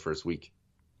within the first week.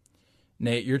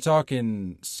 Nate, you're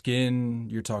talking skin.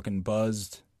 You're talking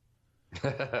buzzed.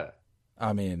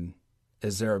 I mean,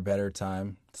 is there a better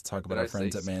time to talk about our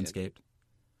friends at Manscaped?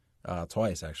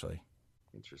 Twice, actually.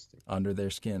 Interesting. Under their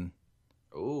skin.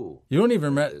 Oh. You don't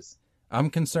even remember. I'm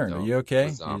concerned. Are you okay?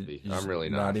 Zombie. I'm really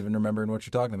not even remembering what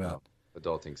you're talking about. No.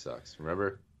 Adulting sucks.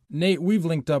 Remember? Nate, we've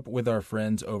linked up with our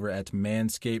friends over at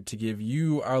Manscaped to give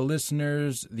you, our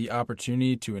listeners, the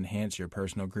opportunity to enhance your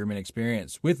personal grooming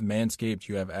experience. With Manscaped,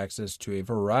 you have access to a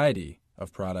variety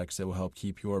of products that will help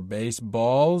keep your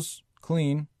baseballs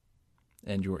clean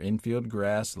and your infield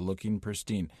grass looking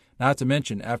pristine. Not to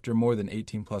mention, after more than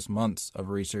 18-plus months of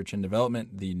research and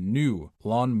development, the new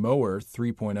Lawn Mower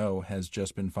 3.0 has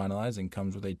just been finalized and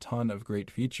comes with a ton of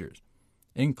great features,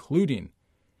 including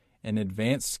an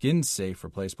advanced skin-safe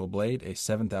replaceable blade, a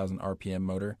 7,000 RPM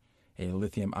motor, a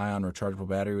lithium-ion rechargeable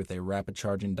battery with a rapid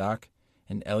charging dock,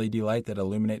 an LED light that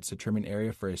illuminates the trimming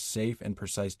area for a safe and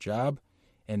precise job,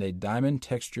 and a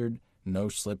diamond-textured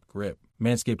no-slip grip.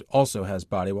 Manscaped also has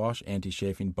body wash,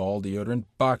 anti-chafing ball deodorant,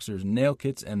 boxers, nail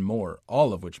kits, and more,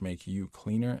 all of which make you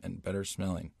cleaner and better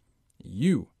smelling.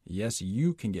 You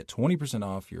can get 20%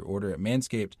 off your order at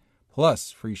Manscaped, plus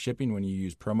free shipping when you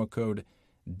use promo code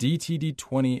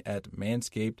DTD20 at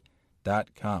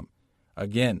manscaped.com.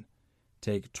 Again,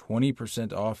 take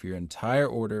 20% off your entire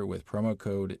order with promo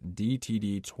code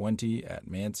DTD20 at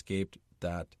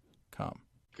manscaped.com.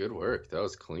 Good work. That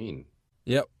was clean.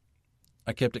 Yep.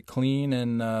 I kept it clean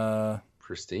and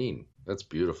pristine. That's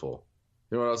beautiful.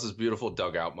 You know what else is beautiful?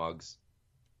 Dugout mugs.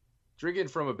 Drinking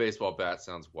from a baseball bat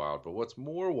sounds wild, but what's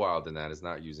more wild than that is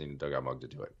not using a dugout mug to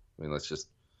do it. I mean, let's just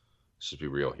be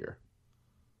real here.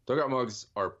 Dugout mugs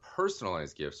are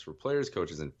personalized gifts for players,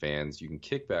 coaches, and fans. You can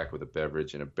kick back with a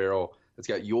beverage in a barrel that's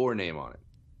got your name on it.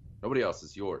 Nobody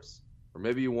else's, yours. Or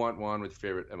maybe you want one with your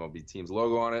favorite MLB team's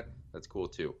logo on it. That's cool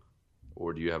too.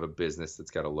 Or do you have a business that's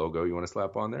got a logo you want to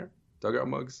slap on there? Dugout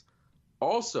Mugs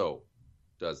also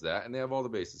does that, and they have all the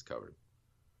bases covered.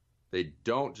 They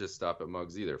don't just stop at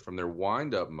mugs either. From their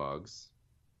wind-up mugs,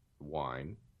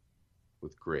 wine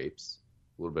with grapes,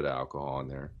 a little bit of alcohol in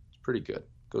there. It's pretty good.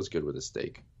 Goes good with a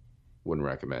steak. Wouldn't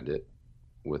recommend it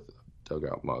with a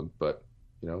dugout mug, but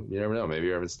you never know. Maybe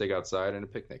you're having steak outside and a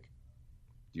picnic.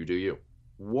 You do you.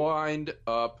 Wind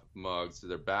up mugs to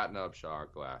their bat knob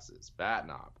shot glasses. Bat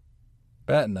knob,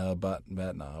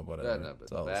 whatever.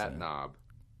 Bat knob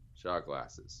shot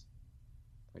glasses.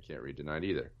 I can't read tonight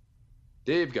either.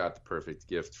 They've got the perfect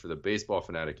gift for the baseball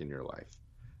fanatic in your life.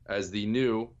 As the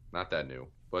new, not that new,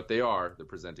 but they are the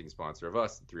presenting sponsor of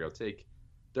us, the 3-0 Take.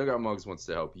 Dugout Mugs wants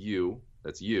to help you,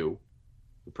 that's you,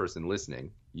 the person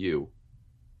listening, you,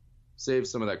 save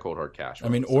some of that cold hard cash. I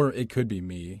mean, or it could be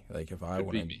me. Like if I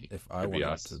wanted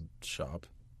to shop.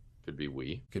 Could be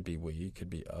we. Could be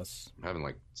us. I'm having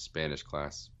like Spanish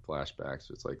class flashbacks.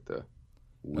 It's like the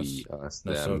we, us,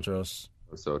 them. Nosotros.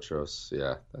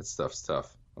 Yeah, that stuff's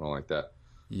tough. I don't like that.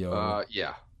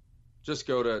 Yeah. Just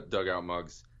go to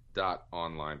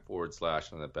dugoutmugs.online/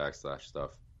 and that /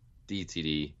 stuff.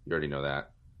 DTD. You already know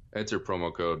that. Enter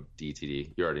promo code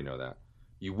DTD. You already know that.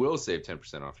 You will save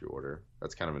 10% off your order.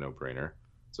 That's kind of a no-brainer.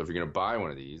 So if you're going to buy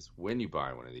one of these, when you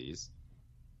buy one of these,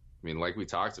 I mean, like we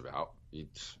talked about,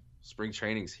 spring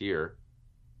training's here.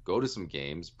 Go to some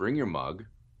games. Bring your mug.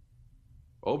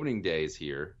 Opening day is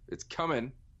here. It's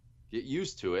coming. Get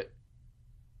used to it.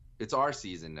 It's our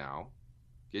season now.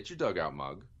 Get your dugout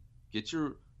mug. Get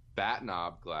your bat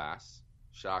knob glass,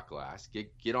 shot glass.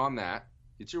 Get on that.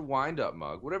 Get your wind-up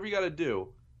mug. Whatever you got to do,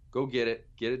 go get it.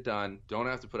 Get it done. Don't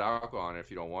have to put alcohol on it if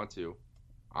you don't want to.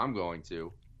 I'm going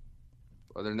to.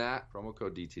 Other than that, promo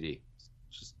code DTD.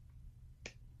 Just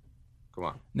come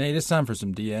on. Nate, it's time for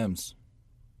some DMs.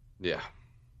 Yeah.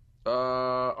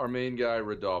 Our main guy,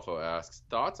 Rodolfo, asks,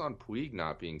 thoughts on Puig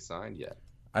not being signed yet?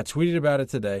 I tweeted about it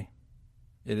today.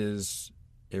 It is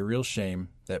a real shame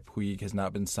that Puig has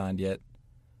not been signed yet.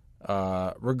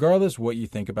 Regardless what you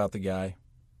think about the guy,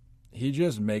 he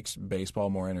just makes baseball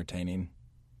more entertaining.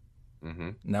 Mm-hmm.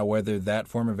 Now, whether that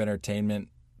form of entertainment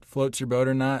floats your boat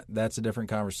or not, that's a different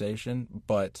conversation,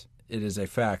 but it is a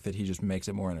fact that he just makes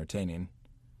it more entertaining.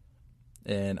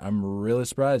 And I'm really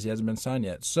surprised he hasn't been signed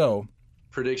yet. So,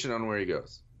 prediction on where he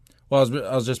goes. Well,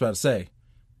 I was just about to say,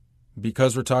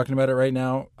 because we're talking about it right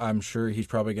now, I'm sure he's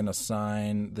probably going to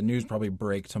sign. The news probably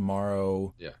break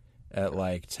tomorrow at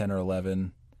like 10 or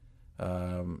 11.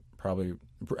 It'll probably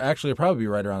be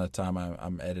right around the time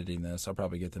I'm editing this. I'll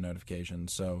probably get the notification.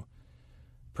 So,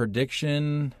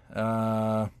 prediction,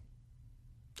 I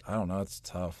don't know. It's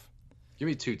tough. Give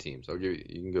me two teams. You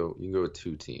can go with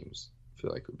two teams.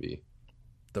 feel like would be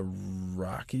the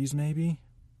Rockies, maybe.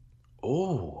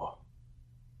 Oh,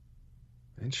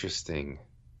 interesting.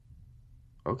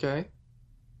 Okay.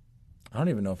 I don't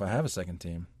even know if I have a second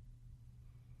team.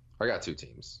 I got two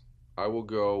teams. I will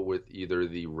go with either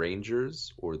the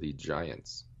Rangers or the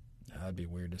Giants. That'd be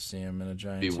weird to see him in a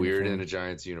Giants uniform. Be weird uniform. in a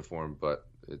Giants uniform, but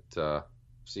I've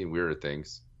seen weirder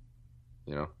things,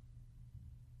 you know?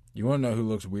 You want to know who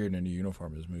looks weird in a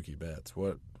uniform is Mookie Betts.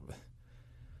 What?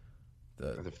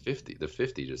 The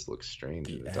 50 just looks strange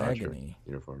in the agony. Dodger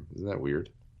uniform. Isn't that weird?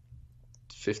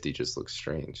 50 just looks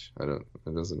strange. It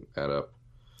doesn't add up.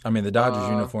 I mean, the Dodgers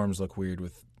uniforms look weird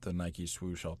with the Nike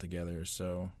swoosh altogether,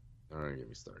 so don't get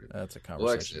me started. That's a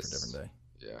conversation for a different day.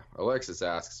 Yeah. Alexis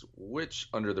asks, which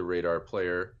under-the-radar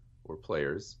player or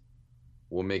players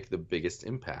will make the biggest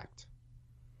impact?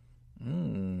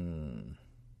 Under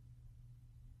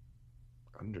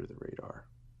the radar.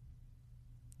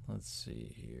 Let's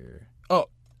see here. Oh,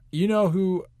 you know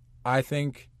who I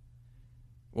think,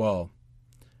 well,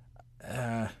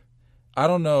 I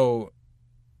don't know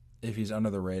if he's under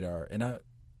the radar.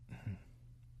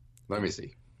 Let me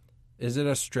see. Is it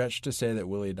a stretch to say that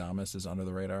Willy Adames is under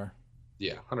the radar?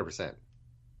 Yeah, 100%.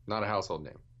 Not a household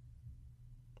name.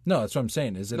 No, that's what I'm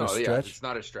saying. Is it a stretch? Yeah, it's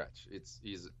not a stretch.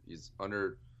 He's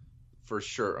under, for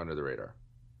sure, under the radar.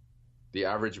 The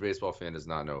average baseball fan does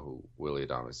not know who Willy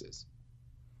Adames is.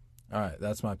 All right,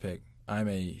 that's my pick. I'm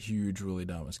a huge Willy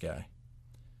Adames guy.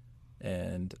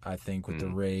 And I think with the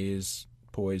Rays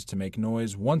poised to make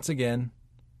noise once again,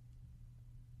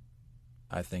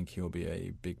 I think he'll be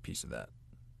a big piece of that.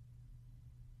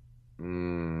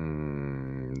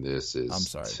 This is I'm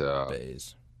sorry, tough.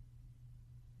 Bays.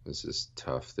 This is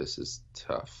tough.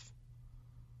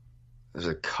 There's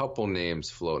a couple names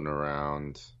floating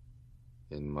around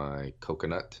in my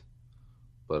coconut,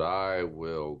 but I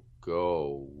will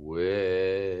go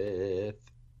with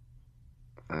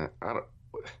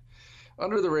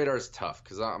under the radar is tough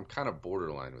because I'm kind of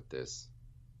borderline with this.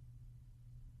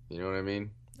 You know what I mean?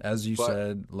 As you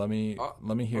said, let me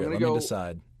hear it. Let me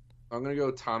decide. I'm gonna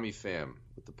go Tommy Pham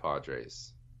with the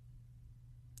Padres.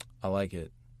 I like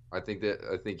it. I think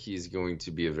he's going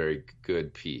to be a very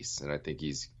good piece, and I think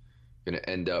he's going to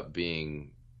end up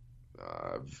being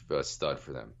a stud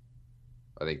for them.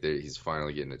 I think that he's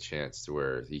finally getting a chance to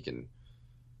where he can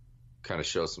kind of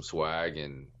show some swag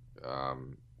and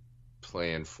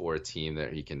playing for a team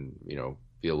that he can,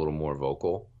 be a little more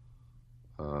vocal.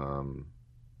 I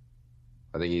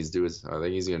think he's going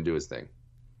to do his thing.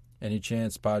 Any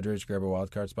chance Padres grab a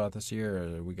wild card spot this year,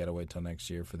 or we got to wait till next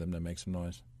year for them to make some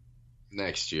noise?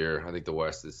 Next year, I think the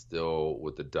West is still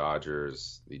with the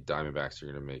Dodgers. The Diamondbacks are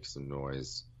going to make some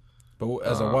noise. But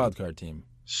as a wild card team?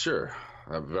 Sure.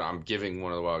 But I'm giving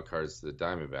one of the wild cards to the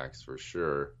Diamondbacks for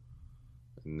sure.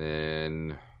 And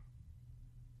then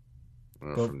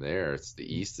from there, it's the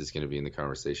East is going to be in the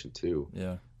conversation too.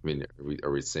 Yeah. I mean,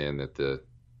 are we saying that the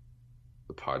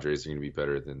Padres are going to be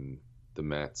better than the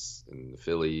Mets and the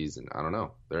Phillies? And I don't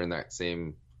know. They're in that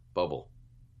same bubble.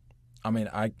 I mean,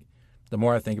 the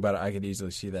more I think about it, I could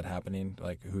easily see that happening.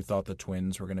 Like, who thought the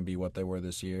Twins were going to be what they were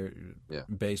this year? Yeah.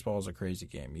 Baseball is a crazy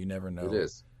game. You never know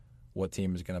what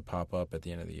team is going to pop up at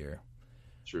the end of the year.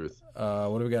 Truth.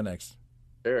 What do we got next?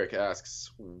 Eric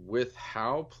asks, with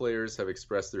how players have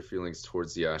expressed their feelings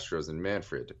towards the Astros and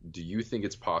Manfred, do you think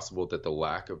it's possible that the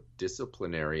lack of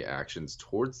disciplinary actions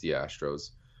towards the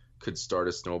Astros could start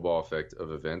a snowball effect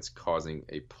of events causing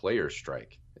a player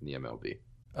strike in the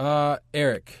MLB?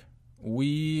 Eric,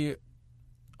 we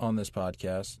on this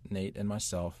podcast, Nate and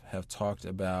myself, have talked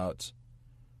about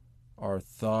our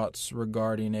thoughts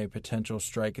regarding a potential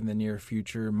strike in the near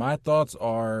future. My thoughts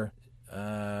are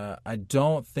I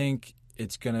don't think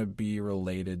it's going to be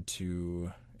related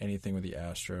to anything with the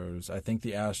Astros. I think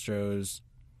the Astros,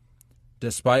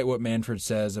 despite what Manfred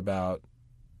says about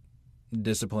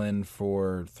discipline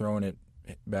for throwing at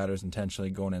batters intentionally,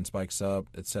 going in spikes up,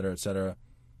 et cetera,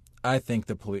 I think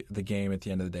the game at the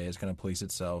end of the day is going to police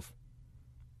itself,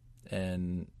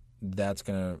 and that's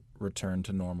going to return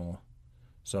to normal.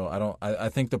 So I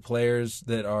think the players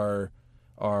that are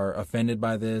offended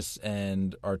by this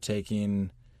and are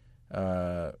taking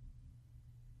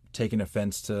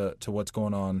offense to what's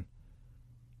going on,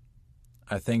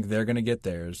 I think they're going to get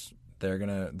theirs. They're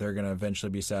gonna eventually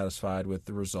be satisfied with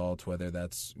the result, whether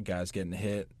that's guys getting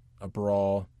hit, a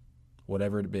brawl,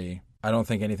 whatever it be. I don't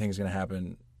think anything's going to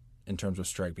happen in terms of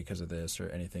strike because of this or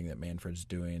anything that Manfred's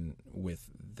doing with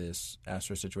this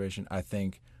Astro situation. I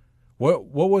think what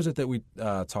was it that we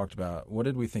talked about? What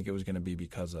did we think it was going to be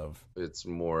because of? It's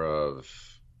more of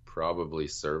probably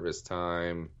service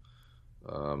time,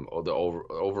 the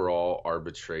overall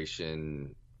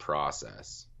arbitration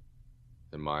process,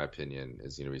 in my opinion,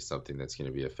 is going to be something that's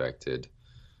going to be affected.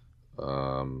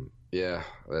 Yeah,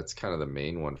 that's kind of the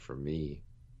main one for me,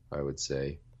 I would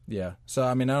say. Yeah. So,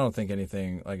 I mean, I don't think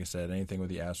anything, like I said, anything with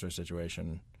the Astros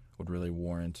situation would really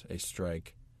warrant a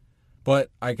strike. But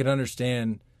I could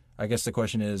understand, I guess the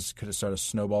question is, could it start a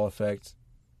snowball effect?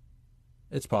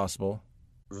 It's possible.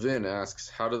 Vin asks,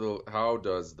 how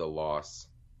does the loss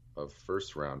of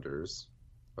first-rounders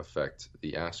affect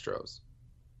the Astros?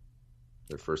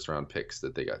 Their first-round picks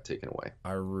that they got taken away.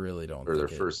 I really don't or think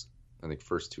their first, I think,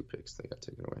 first 2 picks they got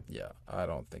taken away. Yeah, I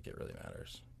don't think it really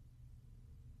matters.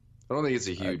 I don't think it's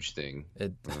a huge thing.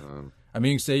 I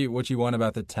mean, you can say what you want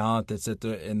about the talent that's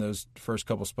in those first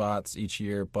couple spots each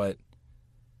year, but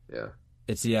yeah,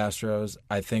 it's the Astros.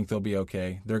 I think they'll be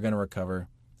okay. They're going to recover.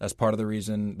 That's part of the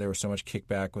reason there was so much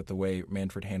kickback with the way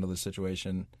Manfred handled the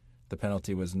situation. The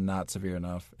penalty was not severe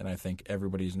enough, and I think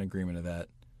everybody's in agreement of that.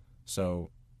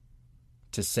 So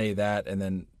to say that and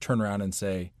then turn around and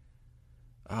say,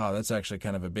 oh, that's actually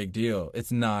kind of a big deal.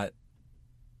 It's not.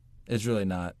 It's really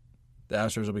not. The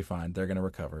Astros will be fine. They're going to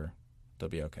recover. They'll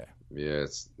be okay. Yeah,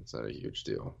 it's not a huge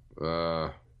deal.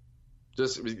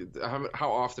 Just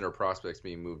how often are prospects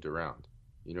being moved around?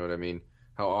 You know what I mean?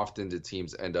 How often do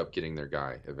teams end up getting their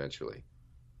guy eventually?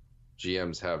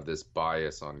 GMs have this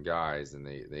bias on guys, and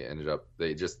they end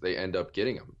up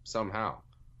getting them somehow.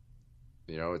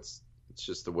 You know, it's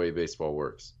just the way baseball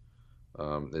works.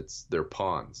 They're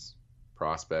pawns.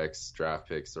 Prospects, draft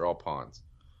picks, they're all pawns.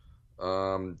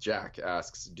 Jack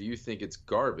asks, do you think it's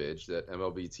garbage that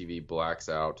MLB TV blacks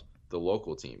out the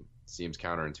local team? Seems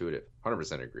counterintuitive.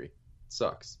 100% agree. It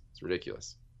sucks. It's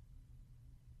ridiculous.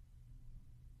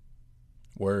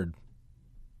 Word.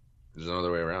 There's no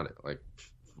other way around it. Like,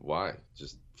 why?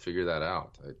 Just figure that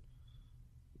out.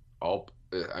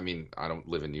 I mean, I don't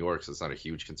live in New York, so it's not a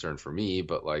huge concern for me,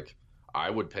 but like, I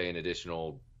would pay an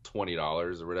additional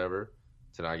 $20 or whatever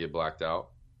to not get blacked out.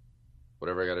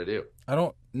 Whatever I got to do.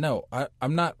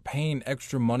 I'm not paying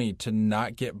extra money to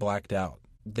not get blacked out.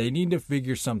 They need to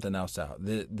figure something else out.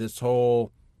 This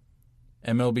whole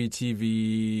MLB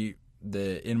TV,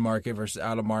 the in-market versus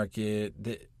out-of-market,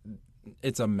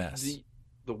 it's a mess.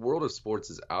 The world of sports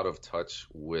is out of touch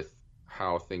with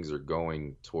how things are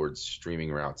going towards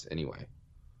streaming routes anyway.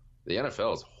 The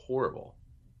NFL is horrible.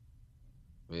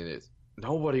 I mean,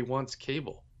 nobody wants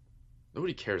cable.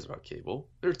 Nobody cares about cable.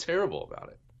 They're terrible about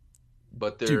it.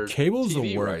 But their cable's TV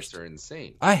the worst. rights are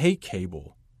insane. I hate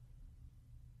cable.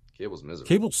 Cable's miserable.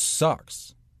 Cable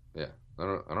sucks. Yeah, I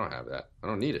don't have that. I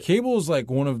don't need it. Cable is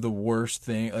like one of the worst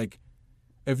things. Like,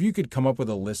 if you could come up with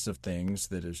a list of things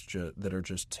that are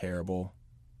just terrible,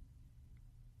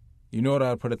 you know what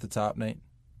I'd put at the top, Nate?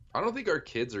 I don't think our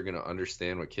kids are gonna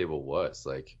understand what cable was.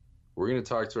 Like, we're gonna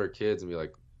talk to our kids and be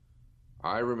like,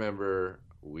 I remember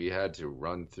we had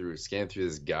to scan through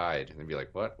this guide, and be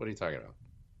like, what? What are you talking about?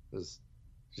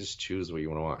 Just choose what you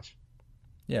want to watch.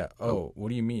 Yeah. Oh, what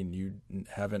do you mean? You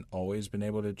haven't always been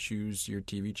able to choose your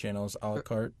TV channels a la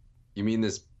carte? You mean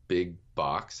this big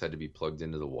box had to be plugged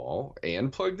into the wall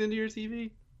and plugged into your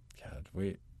TV? God,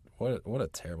 what a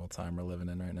terrible time we're living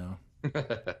in right now.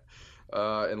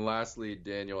 And lastly,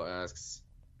 Daniel asks,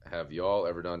 have y'all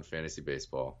ever done fantasy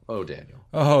baseball? Oh,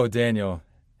 Daniel.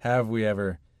 Have we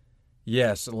ever?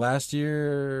 Yes, last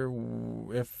year,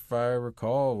 if I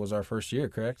recall, was our first year,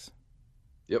 correct?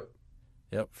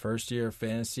 Yep, first year of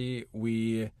fantasy.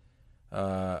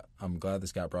 I'm glad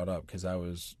this got brought up because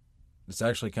it's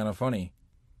actually kind of funny.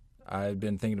 I've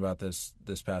been thinking about this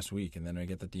past week, and then I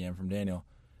get the DM from Daniel.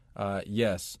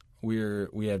 Yes, we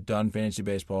have done fantasy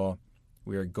baseball.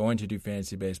 We are going to do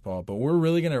fantasy baseball, but we're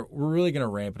really gonna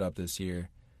ramp it up this year.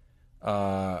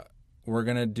 We're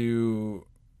gonna do.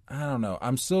 I don't know.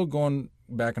 I'm still going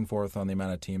back and forth on the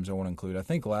amount of teams I want to include. I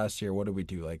think last year, what did we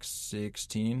do? Like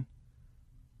 16?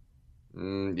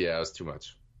 Yeah, it was too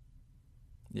much.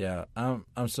 Yeah, I'm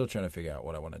still trying to figure out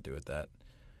what I want to do with that.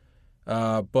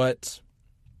 But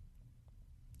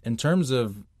in terms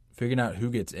of figuring out who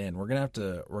gets in, we're gonna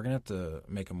have to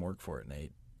make them work for it,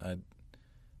 Nate.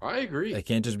 I agree. They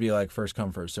can't just be like first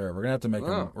come first serve. We're gonna have to make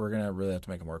them. We're gonna really have to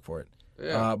make them work for it.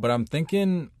 Yeah. But I'm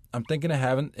thinking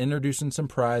of introducing some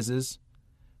prizes.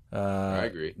 I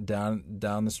agree.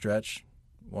 Down the stretch,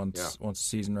 once the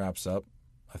season wraps up,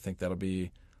 I think that'll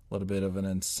be a little bit of an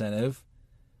incentive.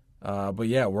 But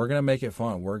yeah, we're gonna make it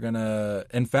fun. We're gonna,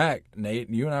 in fact, Nate,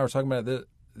 you and I were talking about this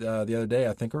the other day.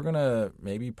 I think we're gonna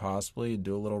maybe possibly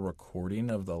do a little recording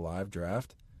of the live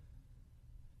draft,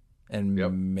 And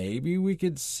maybe we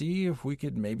could see if we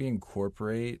could maybe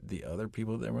incorporate the other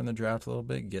people that were in the draft a little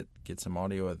bit, get some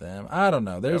audio of them. I don't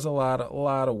know. There's a lot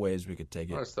of ways we could take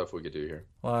it. A lot of stuff we could do here.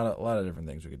 A lot of different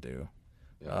things we could do.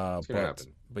 Yeah, it's gonna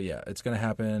happen. But yeah, it's gonna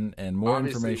happen, and more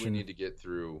Obviously, information. We need to get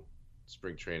through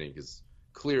spring training because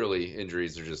clearly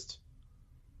injuries are just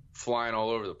flying all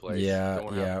over the place.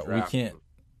 We can't.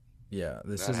 Yeah,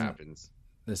 this happens.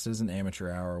 This is an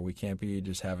amateur hour. We can't be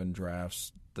just having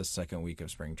drafts the second week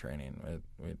of spring training.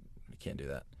 We can't do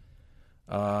that.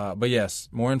 But yes,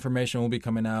 more information will be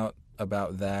coming out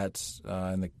about that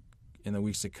in the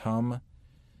weeks to come,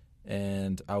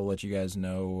 and I will let you guys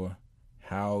know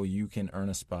how you can earn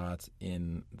a spot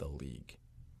in the league.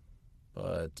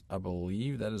 But I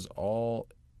believe that is all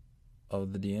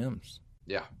of the DMs.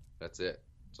 Yeah, that's it.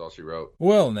 That's all she wrote.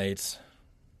 Well, Nate,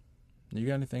 you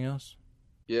got anything else?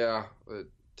 Yeah,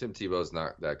 Tim Tebow's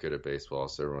not that good at baseball,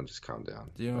 so everyone just calm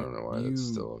down. I don't know why that's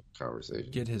still a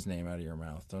conversation. Get his name out of your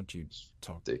mouth. Don't you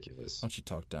talk ridiculous. Don't you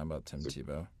talk down about Tim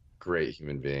Tebow. Great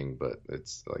human being, but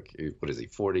it's like, what is he,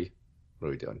 40? What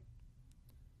are we doing?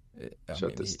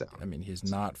 Shut this down. I mean, he's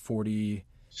not 40.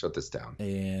 Shut this down.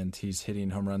 And he's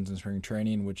hitting home runs in spring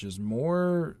training, which is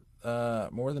more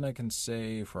than I can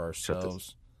say for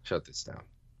ourselves. Shut this down.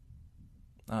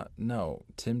 No,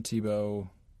 Tim Tebow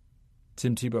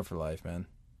for life, man.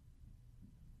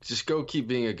 Just go keep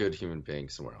being a good human being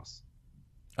somewhere else.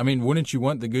 I mean, wouldn't you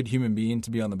want the good human being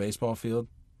to be on the baseball field?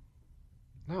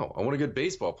 No, I want a good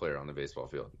baseball player on the baseball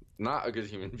field, not a good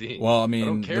human being. Well, I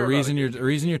mean, the reason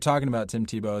you're talking about Tim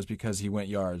Tebow is because he went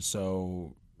yards.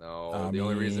 So no, the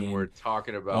only reason we're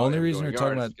talking about No,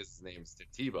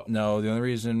 the only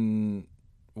reason,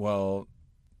 well,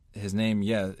 his name,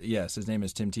 his name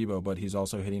is Tim Tebow, but he's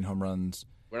also hitting home runs.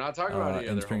 We're not talking about any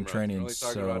in other spring home training. Runs. We're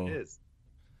only talking about his.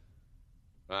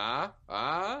 I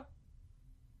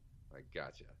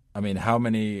gotcha. I mean, how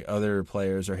many other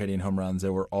players are hitting home runs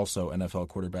that were also NFL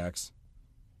quarterbacks?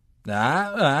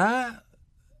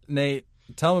 Nate,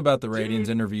 tell them about the ratings,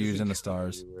 interviews, and the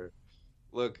stars.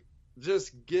 Look,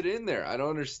 just get in there. I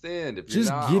don't understand. If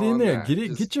just get in there,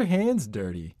 get your hands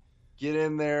dirty. Get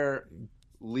in there.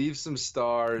 Leave some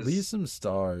stars. Leave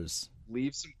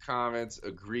some comments.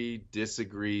 Agree,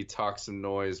 disagree, talk some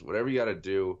noise. Whatever you got to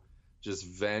do, just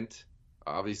vent.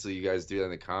 Obviously, you guys do that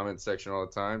in the comment section all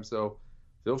the time, so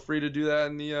feel free to do that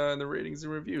in the ratings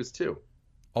and reviews too.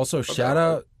 Also, shout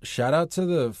out to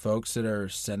the folks that are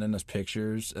sending us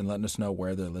pictures and letting us know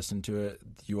where they're listening to it.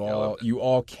 You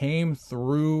all came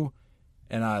through,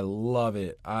 and I love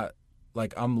it.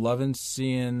 I'm loving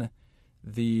seeing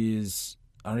these.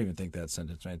 I don't even think that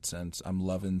sentence made sense. I'm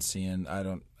loving seeing.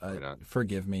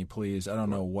 Forgive me, please. I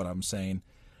don't know what I'm saying.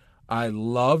 I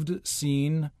loved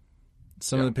seeing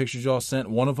some of the pictures y'all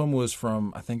sent. One of them was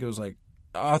from, I think it was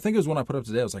one I put up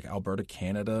today. It was like Alberta,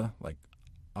 Canada. Like,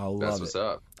 I love That's what's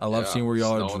up. I love seeing where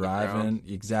y'all are driving.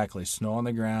 Exactly. Snow on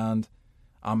the ground.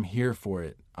 I'm here for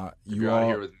it. If you're out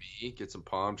here with me, get some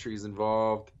palm trees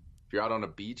involved. If you're out on a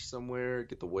beach somewhere,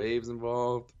 get the waves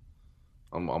involved.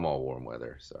 I'm all warm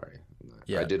weather. Sorry.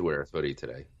 Yeah. I did wear a hoodie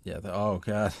today. Yeah. Oh,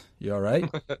 God. You all right?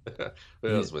 It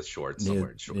was with shorts.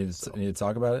 Need to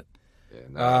talk about it?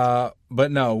 Yeah,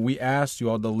 but no, we asked, you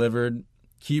all delivered.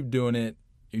 Keep doing it.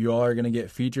 You all are going to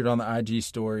get featured on the IG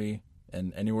story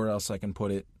and anywhere else I can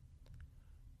put it.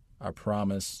 I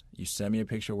promise. You send me a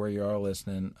picture where you are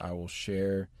listening. I will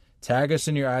share. Tag us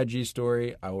in your IG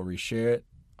story. I will reshare it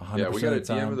 100% Yeah, we got a of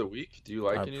the time. DM of the week. Do you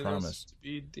like any of those to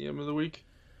be DM of the week?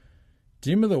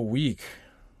 DM of the week.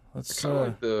 Let's kind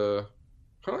of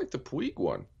like the Puig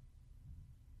one.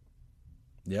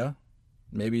 Yeah.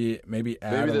 Maybe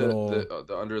add a little...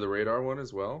 the under the radar one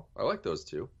as well. I like those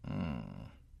two.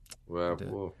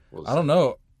 Well, we'll I don't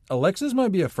know. Alexis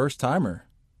might be a first timer.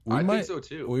 I think so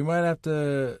too. We might have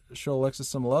to show Alexis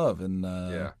some love and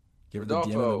give her the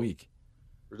DM of the week.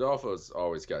 Rodolfo's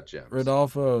always got gems.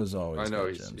 Rodolfo's always. I know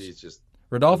got gems. He's just.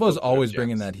 Rodolfo's always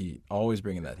bringing that heat. Always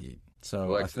bringing that heat. So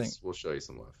Alexis, I think we'll show you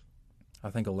some love. I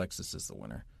think Alexis is the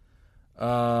winner.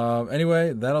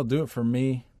 Anyway, that'll do it for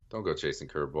me. Don't go chasing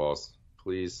curveballs,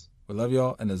 please. We love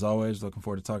y'all, and as always, looking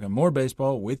forward to talking more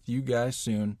baseball with you guys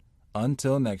soon.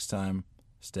 Until next time,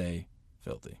 stay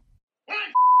filthy. I'm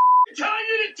telling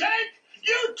you to take